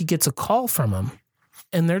 and then she gets a call from him,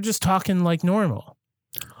 and they're just talking like normal.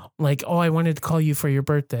 Like, oh, I wanted to call you for your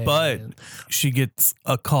birthday. But she gets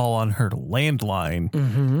a call on her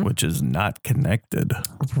landline, which is not connected.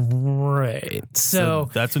 Right.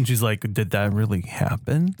 So that's when she's like, did that really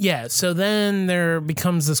happen? Yeah. So then there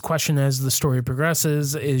becomes this question as the story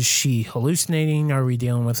progresses. Is she hallucinating? Are we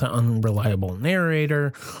dealing with an unreliable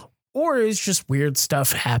narrator? Or is just weird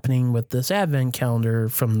stuff happening with this advent calendar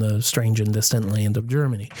from the strange and distant land of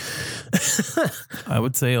Germany? I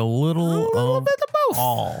would say a little bit of both.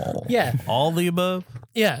 All. Yeah. All the above?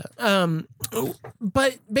 Yeah.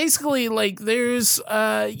 But basically, like, there's,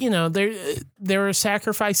 there are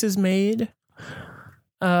sacrifices made.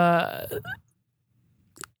 And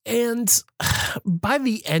by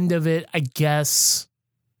the end of it, I guess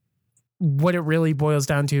what it really boils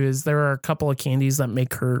down to is there are a couple of candies that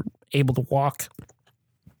make her able to walk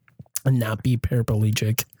and not be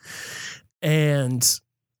paraplegic. And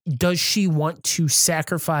does she want to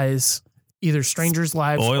sacrifice either strangers'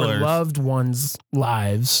 lives or loved ones'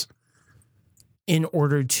 lives in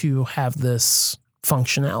order to have this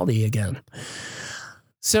functionality again?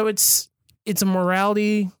 So it's a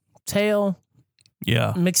morality tale.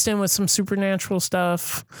 Yeah. Mixed in with some supernatural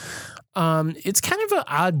stuff. It's kind of an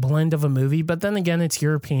odd blend of a movie, but then again, it's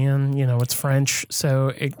European, it's French. So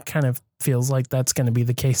it kind of feels like that's going to be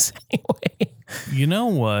the case anyway. You know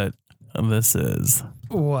what this is?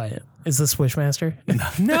 What? Is this Wishmaster?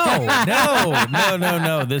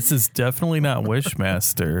 No. This is definitely not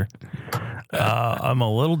Wishmaster. I'm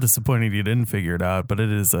a little disappointed you didn't figure it out, but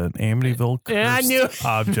it is an Amityville cursed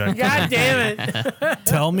object. God damn it.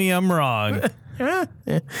 Tell me I'm wrong.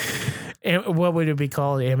 And what would it be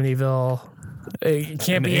called? Amityville? It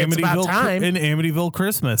can't be It's About Time. An Amityville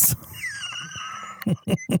Christmas.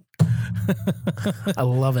 I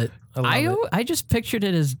love it. I just pictured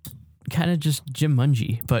it as kind of just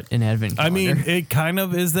Jumanji, but an advent calendar. I mean, it kind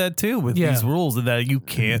of is that too with these rules that you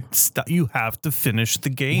can't stop. You have to finish the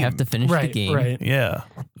game. You have to finish the game. Right. Yeah.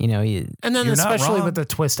 And then especially with the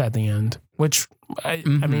twist at the end, which I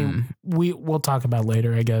mean, we'll talk about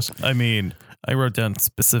later, I guess. I mean, I wrote down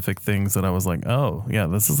specific things that I was like, oh, yeah,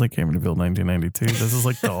 this is like Amityville 1992. This is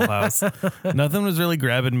like Dollhouse. Nothing was really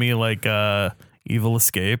grabbing me like Evil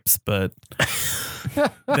Escapes, but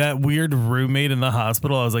that weird roommate in the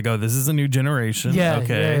hospital, I was like, oh, this is a new generation. Yeah.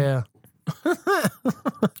 Okay. Yeah.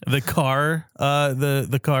 The car,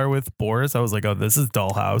 the car with Boris, I was like, oh, this is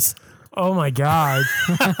Dollhouse. Oh my God.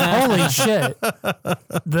 Holy shit.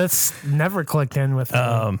 This never clicked in with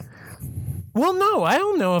me. Well, no, I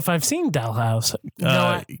don't know if I've seen Dollhouse.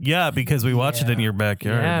 No, yeah, because we watched it in your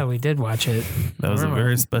backyard. yeah, we did watch it. That was a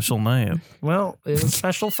very special night. Well, it was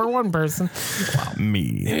special for one person.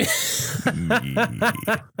 Me.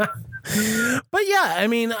 But yeah, I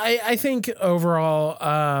mean, I think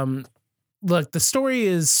overall, look, the story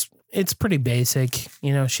it's pretty basic.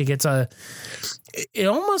 You know, she gets it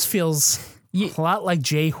almost feels a lot like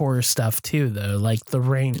J-horror stuff too, though, like The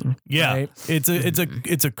Ring. Yeah, right?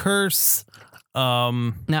 it's a curse.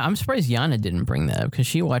 Now I'm surprised Yana didn't bring that up because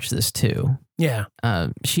she watched this too. Yeah,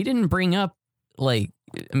 she didn't bring up like,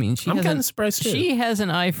 I mean, I'm kind of surprised too. She has an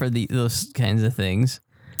eye for those kinds of things,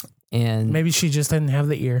 and Maybe she just didn't have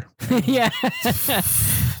the ear. yeah,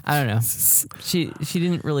 I don't know. She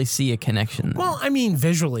didn't really see a connection. Well, I mean,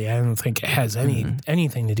 visually, I don't think it has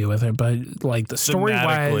anything to do with it, but like the story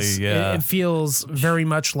wise, yeah. it feels very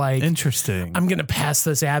much like Interesting. I'm going to pass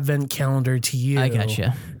this advent calendar to you. I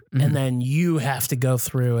gotcha. And then you have to go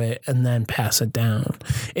through it and then pass it down.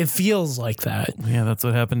 It feels like that. Yeah, that's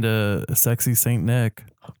what happened to sexy Saint Nick.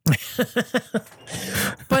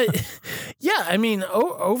 But yeah, I mean,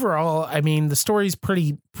 overall, I mean, the story's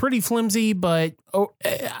pretty flimsy, but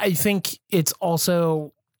I think it's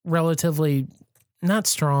also relatively not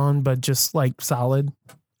strong, but just like solid,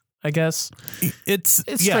 I guess. It's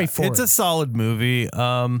straightforward. It's a solid movie.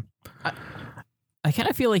 I kind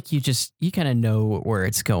of feel like you kind of know where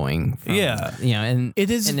it's going. From, Yeah. you know, and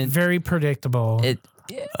It is very predictable.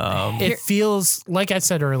 It feels, like I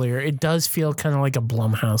said earlier, it does feel kind of like a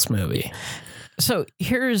Blumhouse movie. So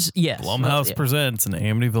here's Blumhouse presents an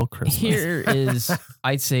Amityville Christmas. Here is,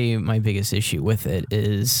 I'd say, my biggest issue with it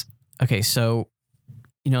is, okay, so,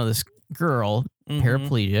 you know, this girl,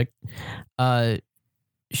 paraplegic,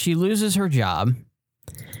 she loses her job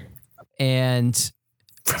and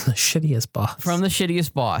From the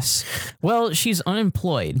shittiest boss. Well, she's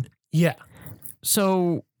unemployed. Yeah.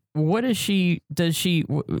 So what does she,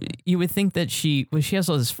 you would think that when she has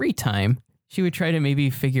all this free time, she would try to maybe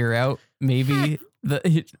figure out,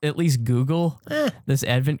 at least Google this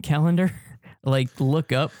advent calendar. Like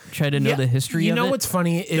look up, try to know the history of it. You know what's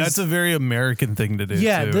funny is that's a very American thing to do.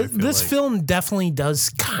 Yeah, too, this film definitely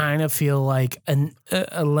does kind of feel like a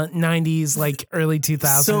 90s, like early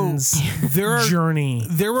 2000s journey.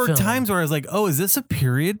 There were film. times where I was like, "Oh, is this a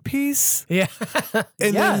period piece?" Yeah,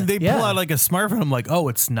 and then they pull out like a smartphone. I'm like, "Oh,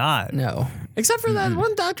 it's not." No, except for that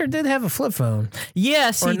one doctor did have a flip phone.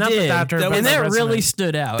 Yes, or he not did, the doctor, and that really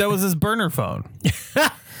stood out. That was his burner phone.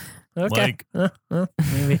 Okay, Like,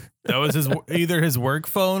 maybe. That was either his work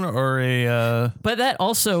phone or a. But that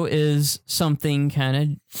also is something kind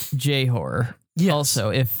of J-horror. Yes.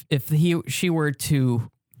 Also, if she were to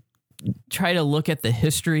try to look at the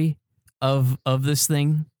history of this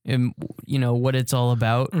thing and you know what it's all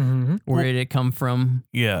about, where did it come from?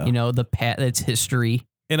 Yeah, you know its history.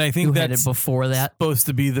 And I think who that's had it before that supposed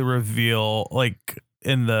to be the reveal, like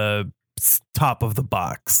in the top of the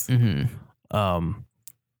box.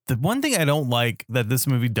 The one thing I don't like that this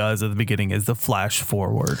movie does at the beginning is the flash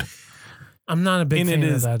forward. I'm not a big fan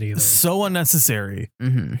of that either. So unnecessary.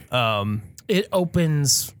 It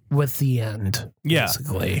opens with the end.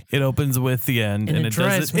 Basically. It opens with the end, and it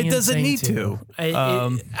doesn't need to.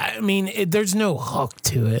 I mean, there's no hook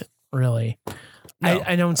to it, really. No,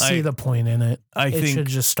 I don't see the point in it. I think should have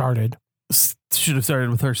just started. Should have started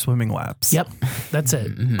with her swimming laps. Yep, that's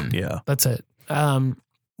it. Yeah, that's it.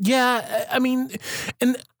 Yeah, I mean,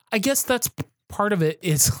 and I guess that's part of it.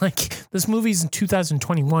 Is like this movie's in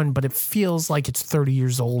 2021, but it feels like it's 30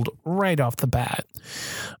 years old right off the bat.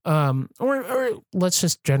 Or let's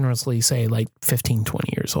just generously say like 15,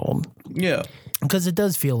 20 years old. Yeah. Because it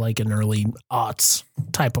does feel like an early aughts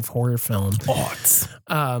type of horror film.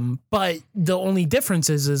 But the only difference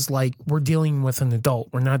is like we're dealing with an adult.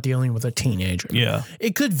 We're not dealing with a teenager. Yeah.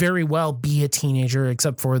 It could very well be a teenager,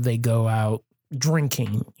 except for they go out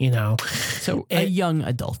drinking, you know. So a young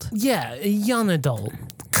adult. Yeah, a young adult.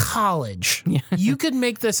 College. Yeah. You could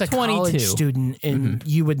make this a 22. college student and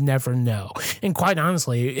you would never know. And quite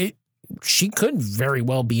honestly, she could very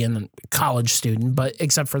well be a college student, but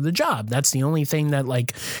except for the job. That's the only thing that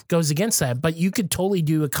like goes against that. But you could totally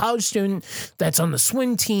do a college student that's on the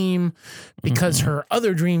swim team because her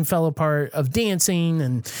other dream fell apart of dancing.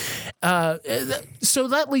 And so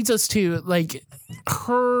that leads us to like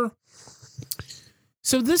her.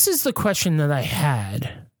 So this is the question that I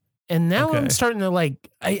had. And now I'm starting to like,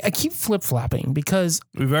 I keep flip-flopping because...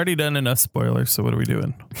 We've already done enough spoilers, so what are we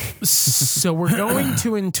doing? So we're going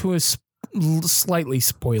into a slightly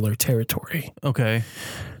spoiler territory. Okay.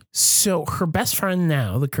 So her best friend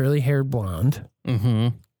now, the curly-haired blonde,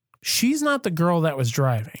 she's not the girl that was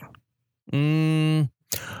driving.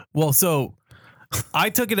 Well, so I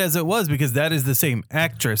took it as it was because that is the same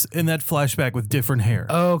actress in that flashback with different hair.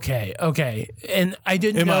 Okay. And I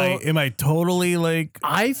didn't know. Am I totally like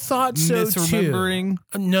I thought so misremembering?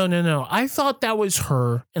 too. No. I thought that was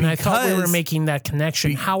her, and I thought we were making that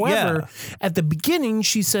connection. However, at the beginning,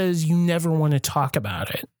 she says you never want to talk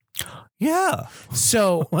about it. Yeah.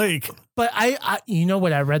 So like, but I you know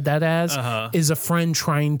what I read that as is a friend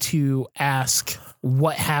trying to ask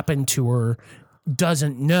what happened to her,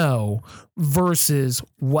 doesn't know, versus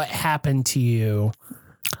what happened to you.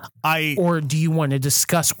 Or do you want to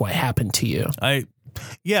discuss what happened to you?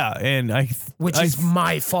 Which is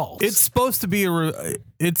my fault. It's supposed to be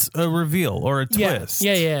it's a reveal or a twist.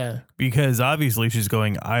 Yeah. Because obviously she's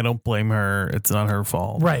going, I don't blame her. It's not her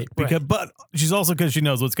fault. Right. But she's also because she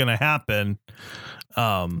knows what's going to happen.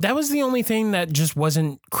 That was the only thing that just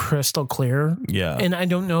wasn't crystal clear. Yeah. And I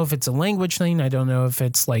don't know if it's a language thing. I don't know if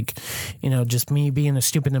it's like, just me being a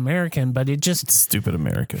stupid American, but it's stupid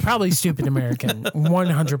American. Probably stupid American,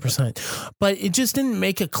 100%. But it just didn't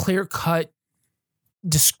make a clear cut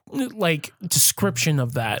description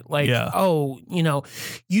of that.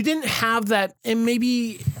 You didn't have that. And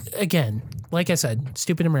maybe, again, like I said,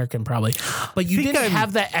 stupid American probably, but you didn't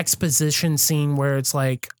have that exposition scene where it's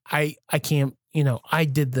like, I can't, I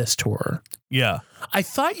did this to her. Yeah. I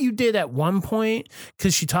thought you did at one point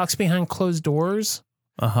because she talks behind closed doors.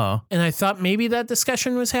 And I thought maybe that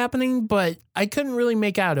discussion was happening, but I couldn't really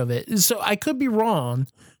make out of it. So I could be wrong.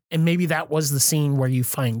 And maybe that was the scene where you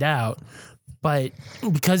find out. But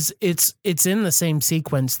because it's in the same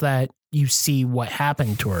sequence that you see what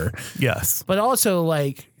happened to her. Yes. But also,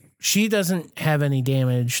 she doesn't have any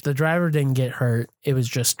damage. The driver didn't get hurt. It was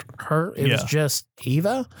just her. It was just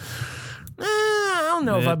Eva. I don't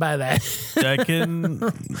know if I buy that.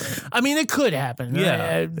 I mean, it could happen.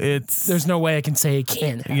 Yeah. There's no way I can say it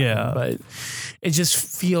can't happen. Yeah. But it just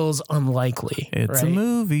feels unlikely. It's a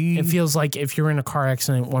movie. It feels like if you're in a car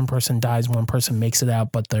accident, one person dies, one person makes it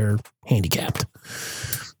out, but they're handicapped.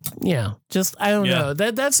 Yeah, I don't know.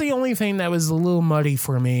 That's the only thing that was a little muddy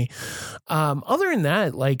for me. Other than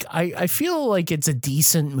that, I feel like it's a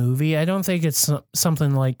decent movie. I don't think it's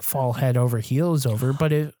something like fall head over heels over,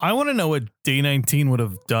 but I want to know what Day 19 would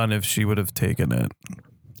have done if she would have taken it.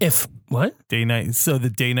 If what? So the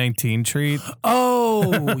Day 19 treat.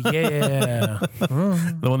 Oh, yeah.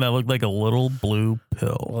 The one that looked like a little blue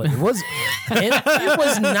pill. Well, it was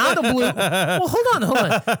not a blue. Well, hold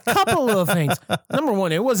on. Couple of things. Number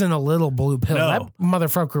one, it wasn't a little blue pill. No. That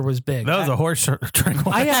motherfucker was big. That was a horse tranquilizer.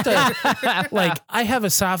 I have to, I have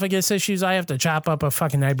esophagus issues. I have to chop up a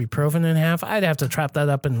fucking ibuprofen in half. I'd have to chop that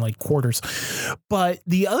up in quarters. But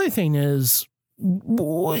the other thing is,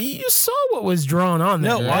 you saw what was drawn on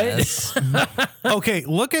there, right? Okay,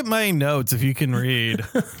 look at my notes if you can read.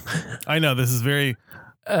 I know this is very...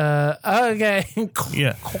 okay.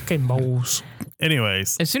 Yeah. Cocaine bowls.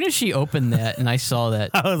 Anyways. As soon as she opened that and I saw that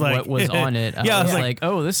I was what was on it, I was like,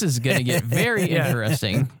 oh, this is going to get very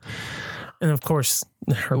interesting. And of course,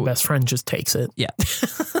 her best friend just takes it. Yeah.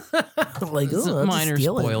 Minor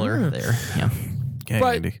spoiler there. Yeah. Okay,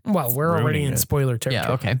 but, we're already in spoiler territory.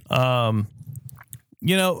 Yeah, okay. I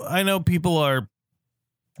know people are...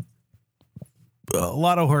 A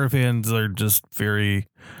lot of horror fans are just very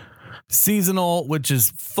seasonal, which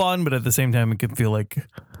is fun, but at the same time, it can feel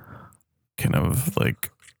kind of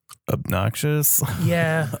obnoxious.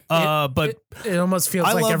 Yeah. But it almost feels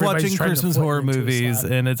I like love everybody's watching Christmas horror movies,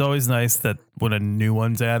 and it's always nice that when a new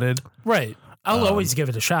one's added. Right. I'll always give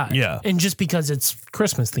it a shot. Yeah. And just because it's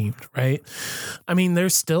Christmas themed, right? I mean,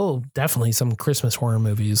 there's still definitely some Christmas horror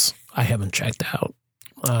movies I haven't checked out.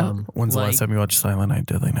 When's the last time you watched Silent Night,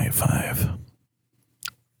 Deadly Night 5?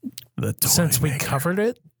 Since we covered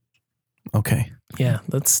it? Okay. Yeah,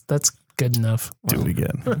 that's good enough. Do it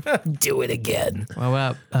again. Do it again. What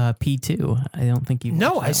about P2? I don't think you've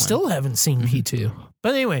No, I still haven't seen P2.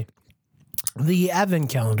 But anyway, the Advent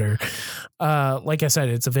calendar, like I said,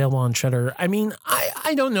 it's available on Shudder. I mean,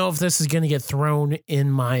 I don't know if this is going to get thrown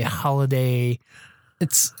in my holiday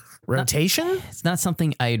rotation. It's not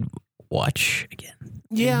something I'd watch again.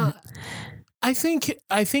 Yeah. I think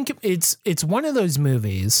it's one of those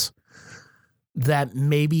movies that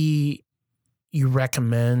maybe you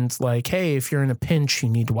recommend, hey, if you're in a pinch, you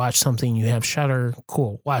need to watch something, you have Shudder,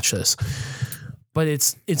 cool, watch this. But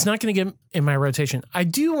it's not going to get in my rotation. I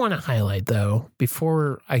do want to highlight, though,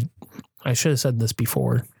 before I should have said this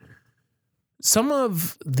before, some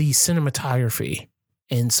of the cinematography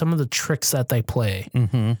and some of the tricks that they play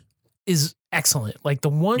is excellent. Like the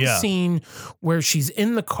one scene where she's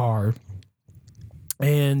in the car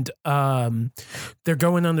and they're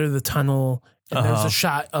going under the tunnel and there's a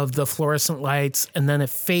shot of the fluorescent lights, and then it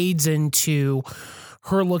fades into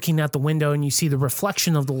her looking at the window, and you see the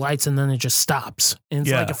reflection of the lights, and then it just stops. And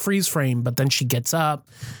it's like a freeze frame, but then she gets up.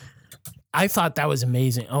 I thought that was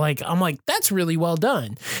amazing. I'm like, that's really well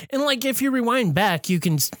done. And like, if you rewind back, you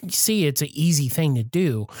can see it's an easy thing to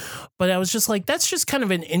do. But I was just like, that's just kind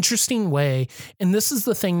of an interesting way. And this is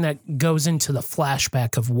the thing that goes into the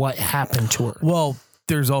flashback of what happened to her. Well,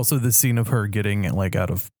 there's also the scene of her getting like out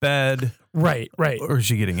of bed. Right. Or is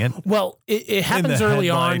she getting in? Well, it happens early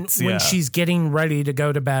on when she's getting ready to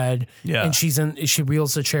go to bed. Yeah. And she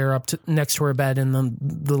wheels the chair up next to her bed, and then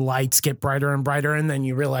the lights get brighter and brighter. And then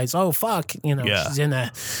you realize, oh, fuck,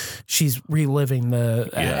 she's reliving the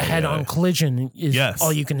head-on collision is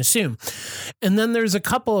all you can assume. And then there's a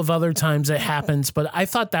couple of other times it happens, but I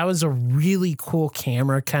thought that was a really cool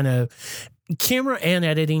camera and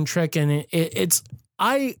editing trick. And it's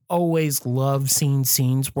I always love seeing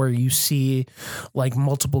scenes where you see like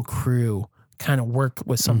multiple crew kind of work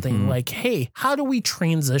with something like, hey, how do we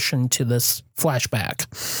transition to this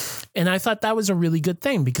flashback? And I thought that was a really good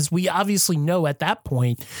thing, because we obviously know at that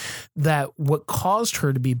point that what caused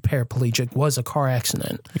her to be paraplegic was a car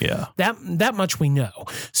accident. Yeah. That much we know.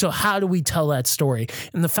 So how do we tell that story?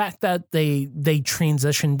 And the fact that they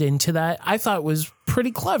transitioned into that, I thought was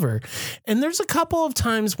pretty clever. And there's a couple of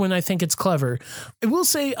times when I think it's clever. I will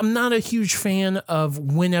say I'm not a huge fan of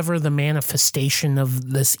whenever the manifestation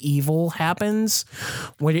of this evil happens,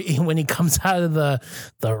 when he comes out of the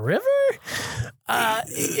river.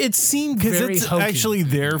 It seemed very it's hokey. Actually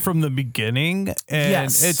there from the beginning, and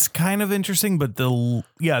it's kind of interesting. But the look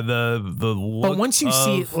but once you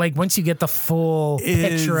see, like, once you get the full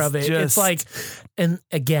picture of it, it's like, and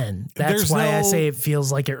again, that's why I say it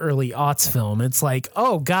feels like an early aughts film. It's like,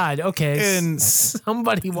 oh God, okay, and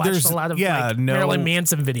somebody watched a lot of Marilyn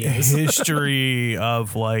Manson videos. History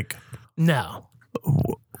of like no.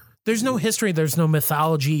 There's no history. There's no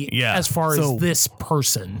mythology as far as this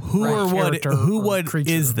person. Who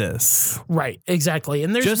is this? Right, exactly.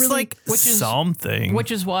 And there's just really, like something.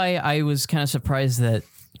 Which is why I was kind of surprised that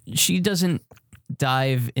she doesn't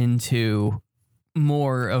dive into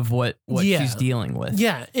more of what she's dealing with.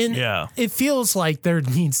 Yeah, and it feels like there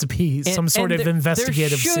needs to be some sort of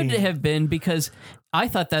investigative scene. There should have been, because I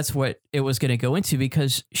thought that's what it was going to go into,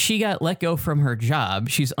 because she got let go from her job.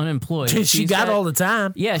 She's unemployed. She's got all the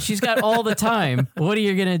time. Yeah, she's got all the time. What are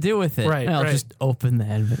you going to do with it? Right, I'll just open the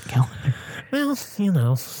advent calendar. Well,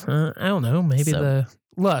 I don't know. Maybe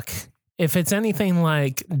look, if it's anything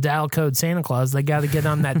like Dial Code Santa Claus, they got to get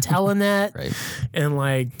on that Telenet and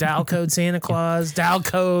like Dial Code Santa Claus, Dial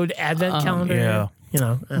Code Advent calendar.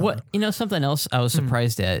 Yeah. Something else I was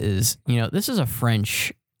surprised at is, this is a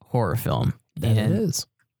French horror film. That it is.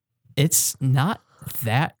 It's not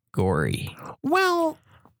that gory. Well,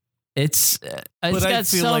 it's but I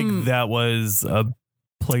feel like that was a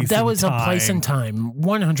place. That was a place and time.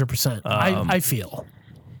 100%. I feel.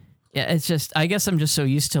 Yeah, it's just, I guess I'm just so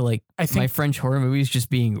used to like my French horror movies just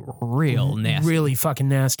being real nasty, really fucking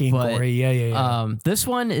nasty and gory. Yeah. This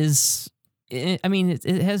one is, I mean,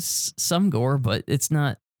 it has some gore, but it's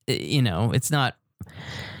not. It's not.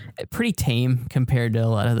 Pretty tame compared to a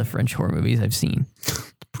lot of the French horror movies I've seen.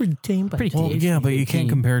 Pretty tame, but but you can't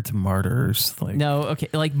compare it to Martyrs. No, okay,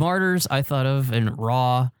 like Martyrs I thought of, and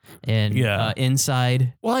Raw, and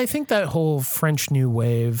Inside. Well, I think that whole French New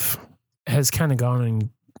Wave has kind of gone and.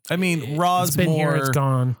 I mean, Raw's been more here, it's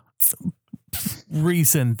gone.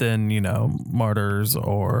 Recent than Martyrs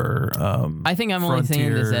or. I think I'm only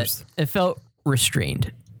saying is that it felt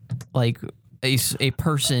restrained, like a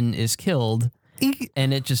person is killed.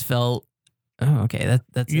 And it just felt, okay.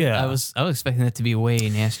 That's it. I was expecting that to be way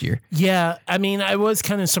nastier. Yeah, I mean, I was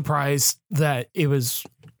kind of surprised that it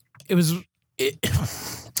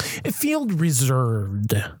felt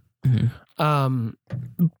reserved. Mm-hmm.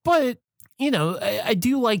 But I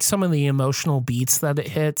do like some of the emotional beats that it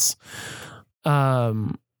hits.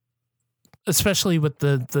 Especially with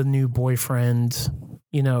the new boyfriend.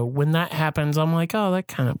 When that happens, I'm like, oh, that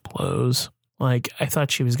kind of blows. Like, I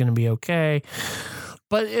thought she was going to be okay.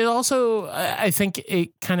 But it also, I think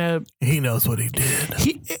it kind of... He knows what he did.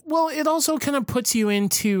 It also kind of puts you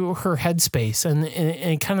into her headspace, and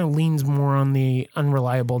it kind of leans more on the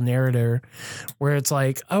unreliable narrator, where it's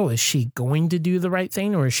like, oh, is she going to do the right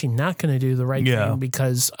thing, or is she not going to do the right thing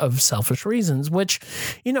because of selfish reasons? Which,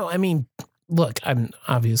 I mean, look, I'm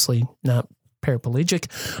obviously not paraplegic,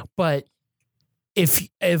 but...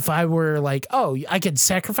 If I were like, oh, I could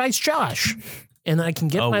sacrifice Josh and I can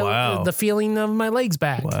get the feeling of my legs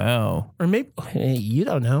back. Wow. Or maybe, you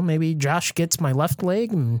don't know, maybe Josh gets my left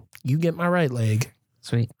leg and you get my right leg.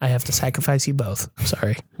 Sweet. I have to sacrifice you both.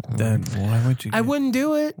 Sorry. Then why would you? I wouldn't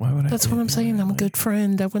do it. Why would I? That's what I'm saying. I'm a good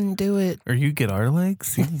friend. I wouldn't do it. Or you get our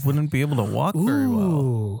legs? You wouldn't be able to walk very well.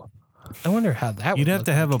 Ooh. I wonder how that would You'd have look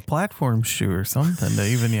to have a platform shoe or something to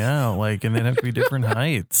even you out, like, and they'd have to be different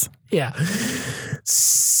heights. Yeah.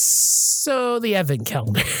 So the advent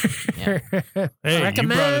calendar. Yeah. Hey, you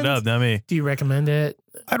brought it up, not me. Do you recommend it?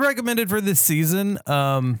 I'd recommend it for this season.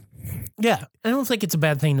 Yeah. I don't think it's a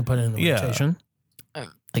bad thing to put in the Yeah. rotation.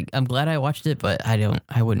 Like, I'm glad I watched it, but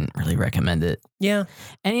I wouldn't really recommend it. Yeah.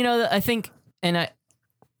 And you know, I think, and I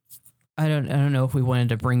don't know if we wanted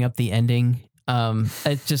to bring up the ending.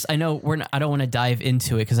 It's just, I know I don't want to dive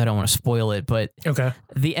into it because I don't want to spoil it, but Okay.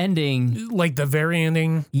 the ending, Like the very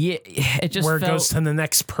ending yeah, it just where it felt, goes to the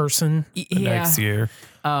next person. Next year.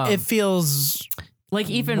 It feels like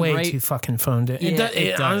even way right, too fucking phoned in. Yeah, It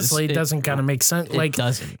it honestly does. doesn't kind of make sense. it Like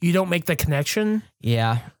doesn't. you don't make the connection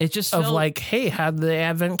Yeah, it just of felt, like, hey, how did the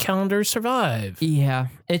advent calendar survive? yeah,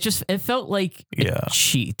 it felt like Yeah. a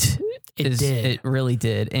cheat. It did. It really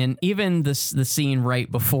did. And even the scene right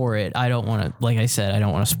before it, I don't want to, like I said, I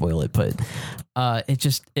don't want to spoil it, but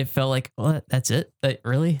it felt like, well, that's it.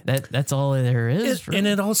 That's all there is. And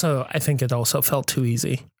it also, I think it also felt too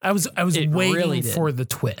easy. I was It waiting really did. for the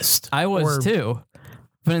twist. I was Or- too,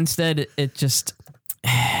 but instead it just,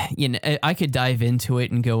 you know, I could dive into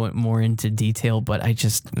it and go more into detail, but I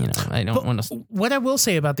just, you know, I don't want to. What I will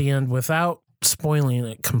say about the end, without spoiling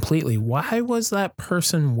it completely, why was that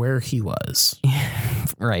person where he was?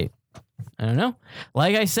 Right. I don't know.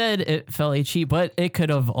 Like I said, it felt like cheap, but it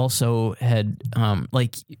could have also had,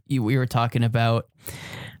 like we were talking about,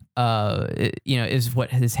 you know, is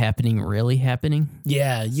what is happening really happening?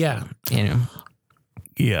 Yeah, yeah. You know,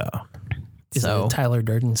 Yeah. Is it so a Tyler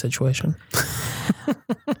Durden situation?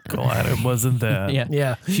 Glad it wasn't that. yeah,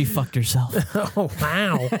 Yeah. she fucked herself. Oh,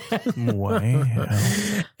 wow. Wow.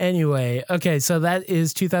 Anyway, okay, so that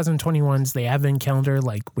is 2021's The Advent Calendar.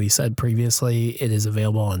 Like we said previously, it is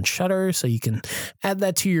available on Shudder, so you can add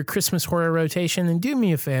that to your Christmas horror rotation. And do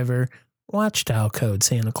me a favor, watch Dial Code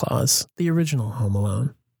Santa Claus, the original Home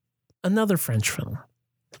Alone, another French film.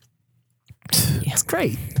 It's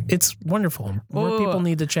great. It's wonderful. More Whoa. people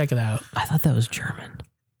need to check it out. I thought that was German.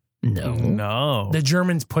 No. No. The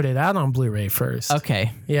Germans put it out on Blu-ray first.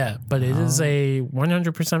 Okay. Yeah, but it is a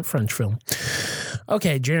 100% French film.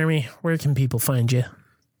 Okay, Jeremy, where can people find you?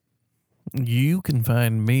 You can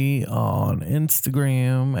find me on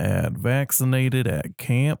Instagram at vaccinated at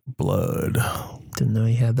Camp Blood. Didn't know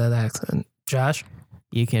you had that accent. Josh?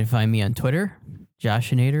 You can find me on Twitter,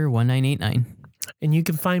 Joshinator1989. And you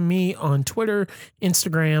can find me on Twitter,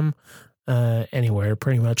 Instagram, anywhere,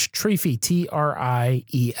 pretty much. Triefy,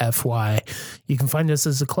 Triefy. You can find us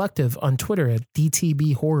as a collective on Twitter at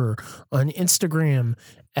DTB Horror, on Instagram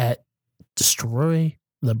at Destroy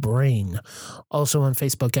the Brain. Also on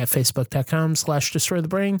Facebook at facebook.com/Destroy the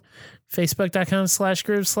Brain,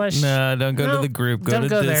 facebook.com/group/ Nah, don't go No, to the group. Go don't to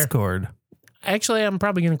go there. Discord. Actually, I'm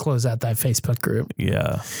probably going to close out that Facebook group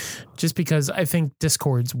Yeah. just because I think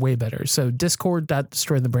Discord's way better. So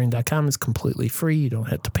discord.destroythebrain.com is completely free. You don't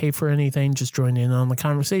have to pay for anything. Just join in on the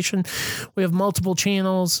conversation. We have multiple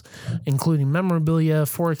channels, including memorabilia,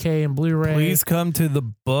 4K, and Blu-ray. Please come to the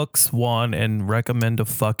books one and recommend a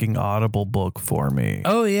fucking Audible book for me.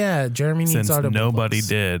 Oh, yeah. Jeremy needs since Audible nobody books.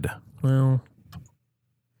 did. Well,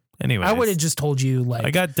 Anyway, I would have just told you, like...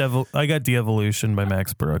 I got De-Evolution by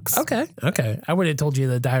Max Brooks. Okay. I would have told you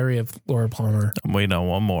The Diary of Laura Palmer. I'm waiting on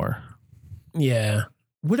one more. Yeah.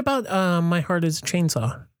 What about My Heart is a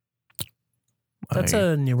Chainsaw? That's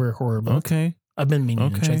a newer horror book. Okay. I've been meaning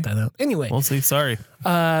to Okay. check that out. Anyway. We'll see. Sorry.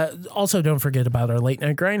 Also, don't forget about our Late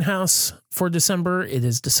Night Grindhouse for December. It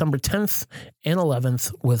is December 10th and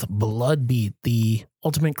 11th with Bloodbeat, the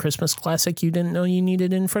ultimate Christmas classic you didn't know you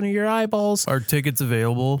needed in front of your eyeballs. Are tickets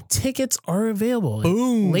available? Tickets are available.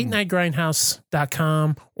 Boom.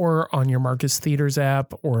 LateNightGrindhouse.com or on your Marcus Theaters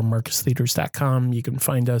app or MarcusTheaters.com. You can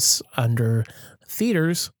find us under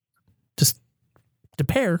theaters, just the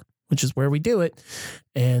pair, which is where we do it.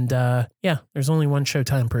 And yeah, there's only one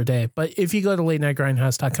showtime per day. But if you go to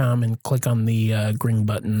LateNightGrindhouse.com and click on the green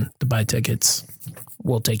button to buy tickets,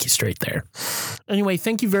 we'll take you straight there. Anyway,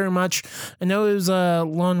 thank you very much. I know it was a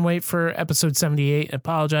long wait for episode 78. I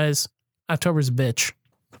apologize. October's a bitch.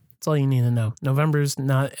 That's all you need to know. November's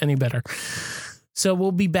not any better. So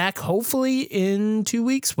we'll be back hopefully in 2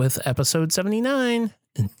 weeks with episode 79.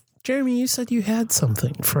 And Jeremy, you said you had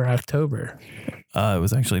something for October. It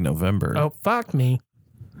was actually November. Oh, fuck me.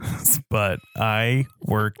 But I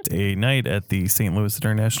worked a night at the St. Louis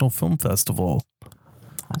International Film Festival.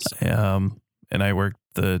 And I worked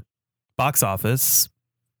the box office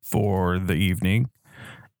for the evening.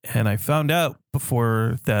 And I found out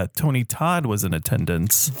before that Tony Todd was in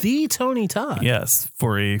attendance. The Tony Todd. Yes,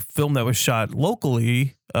 for a film that was shot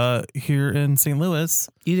locally here in St. Louis.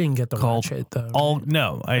 You didn't get the watch it though. Right?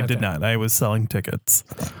 No, I did not. I was selling tickets.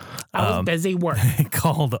 I was busy working.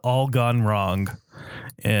 Called All Gone Wrong.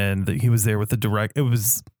 And he was there with the direct. It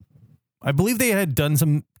was, I believe they had done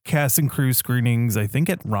some cast and crew screenings, I think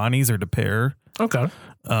at Ronnie's or De Pere. Okay.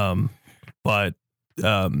 But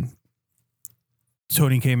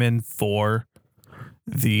Tony came in for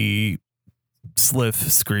the Sliff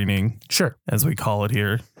screening. Sure. As we call it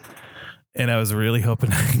here. And I was really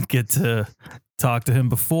hoping I'd get to talk to him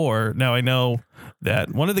before. Now, I know that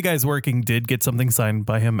one of the guys working did get something signed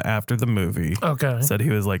by him after the movie. Okay. Said he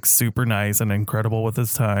was like super nice and incredible with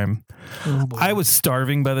his time. Oh, I was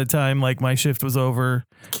starving by the time like my shift was over.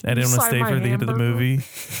 I didn't want to stay for the end of the movie.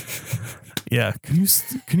 Yeah.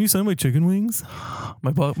 Can you sign my chicken wings?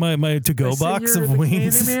 My to-go box of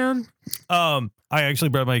wings. I actually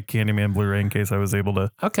brought my Candyman Blu-ray in case I was able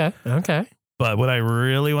to. Okay. But what I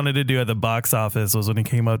really wanted to do at the box office was when he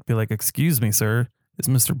came out, be like, "Excuse me, sir, is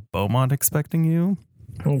Mr. Beaumont expecting you?"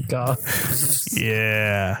 Oh, God.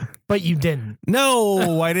 Yeah. But you didn't.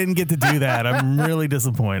 No, I didn't get to do that. I'm really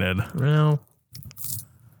disappointed. Well,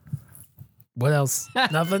 what else?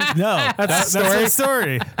 Nothing? No, that's the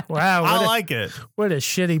story. Wow. I like it. What a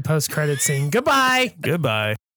shitty post-credit scene. Goodbye. Goodbye.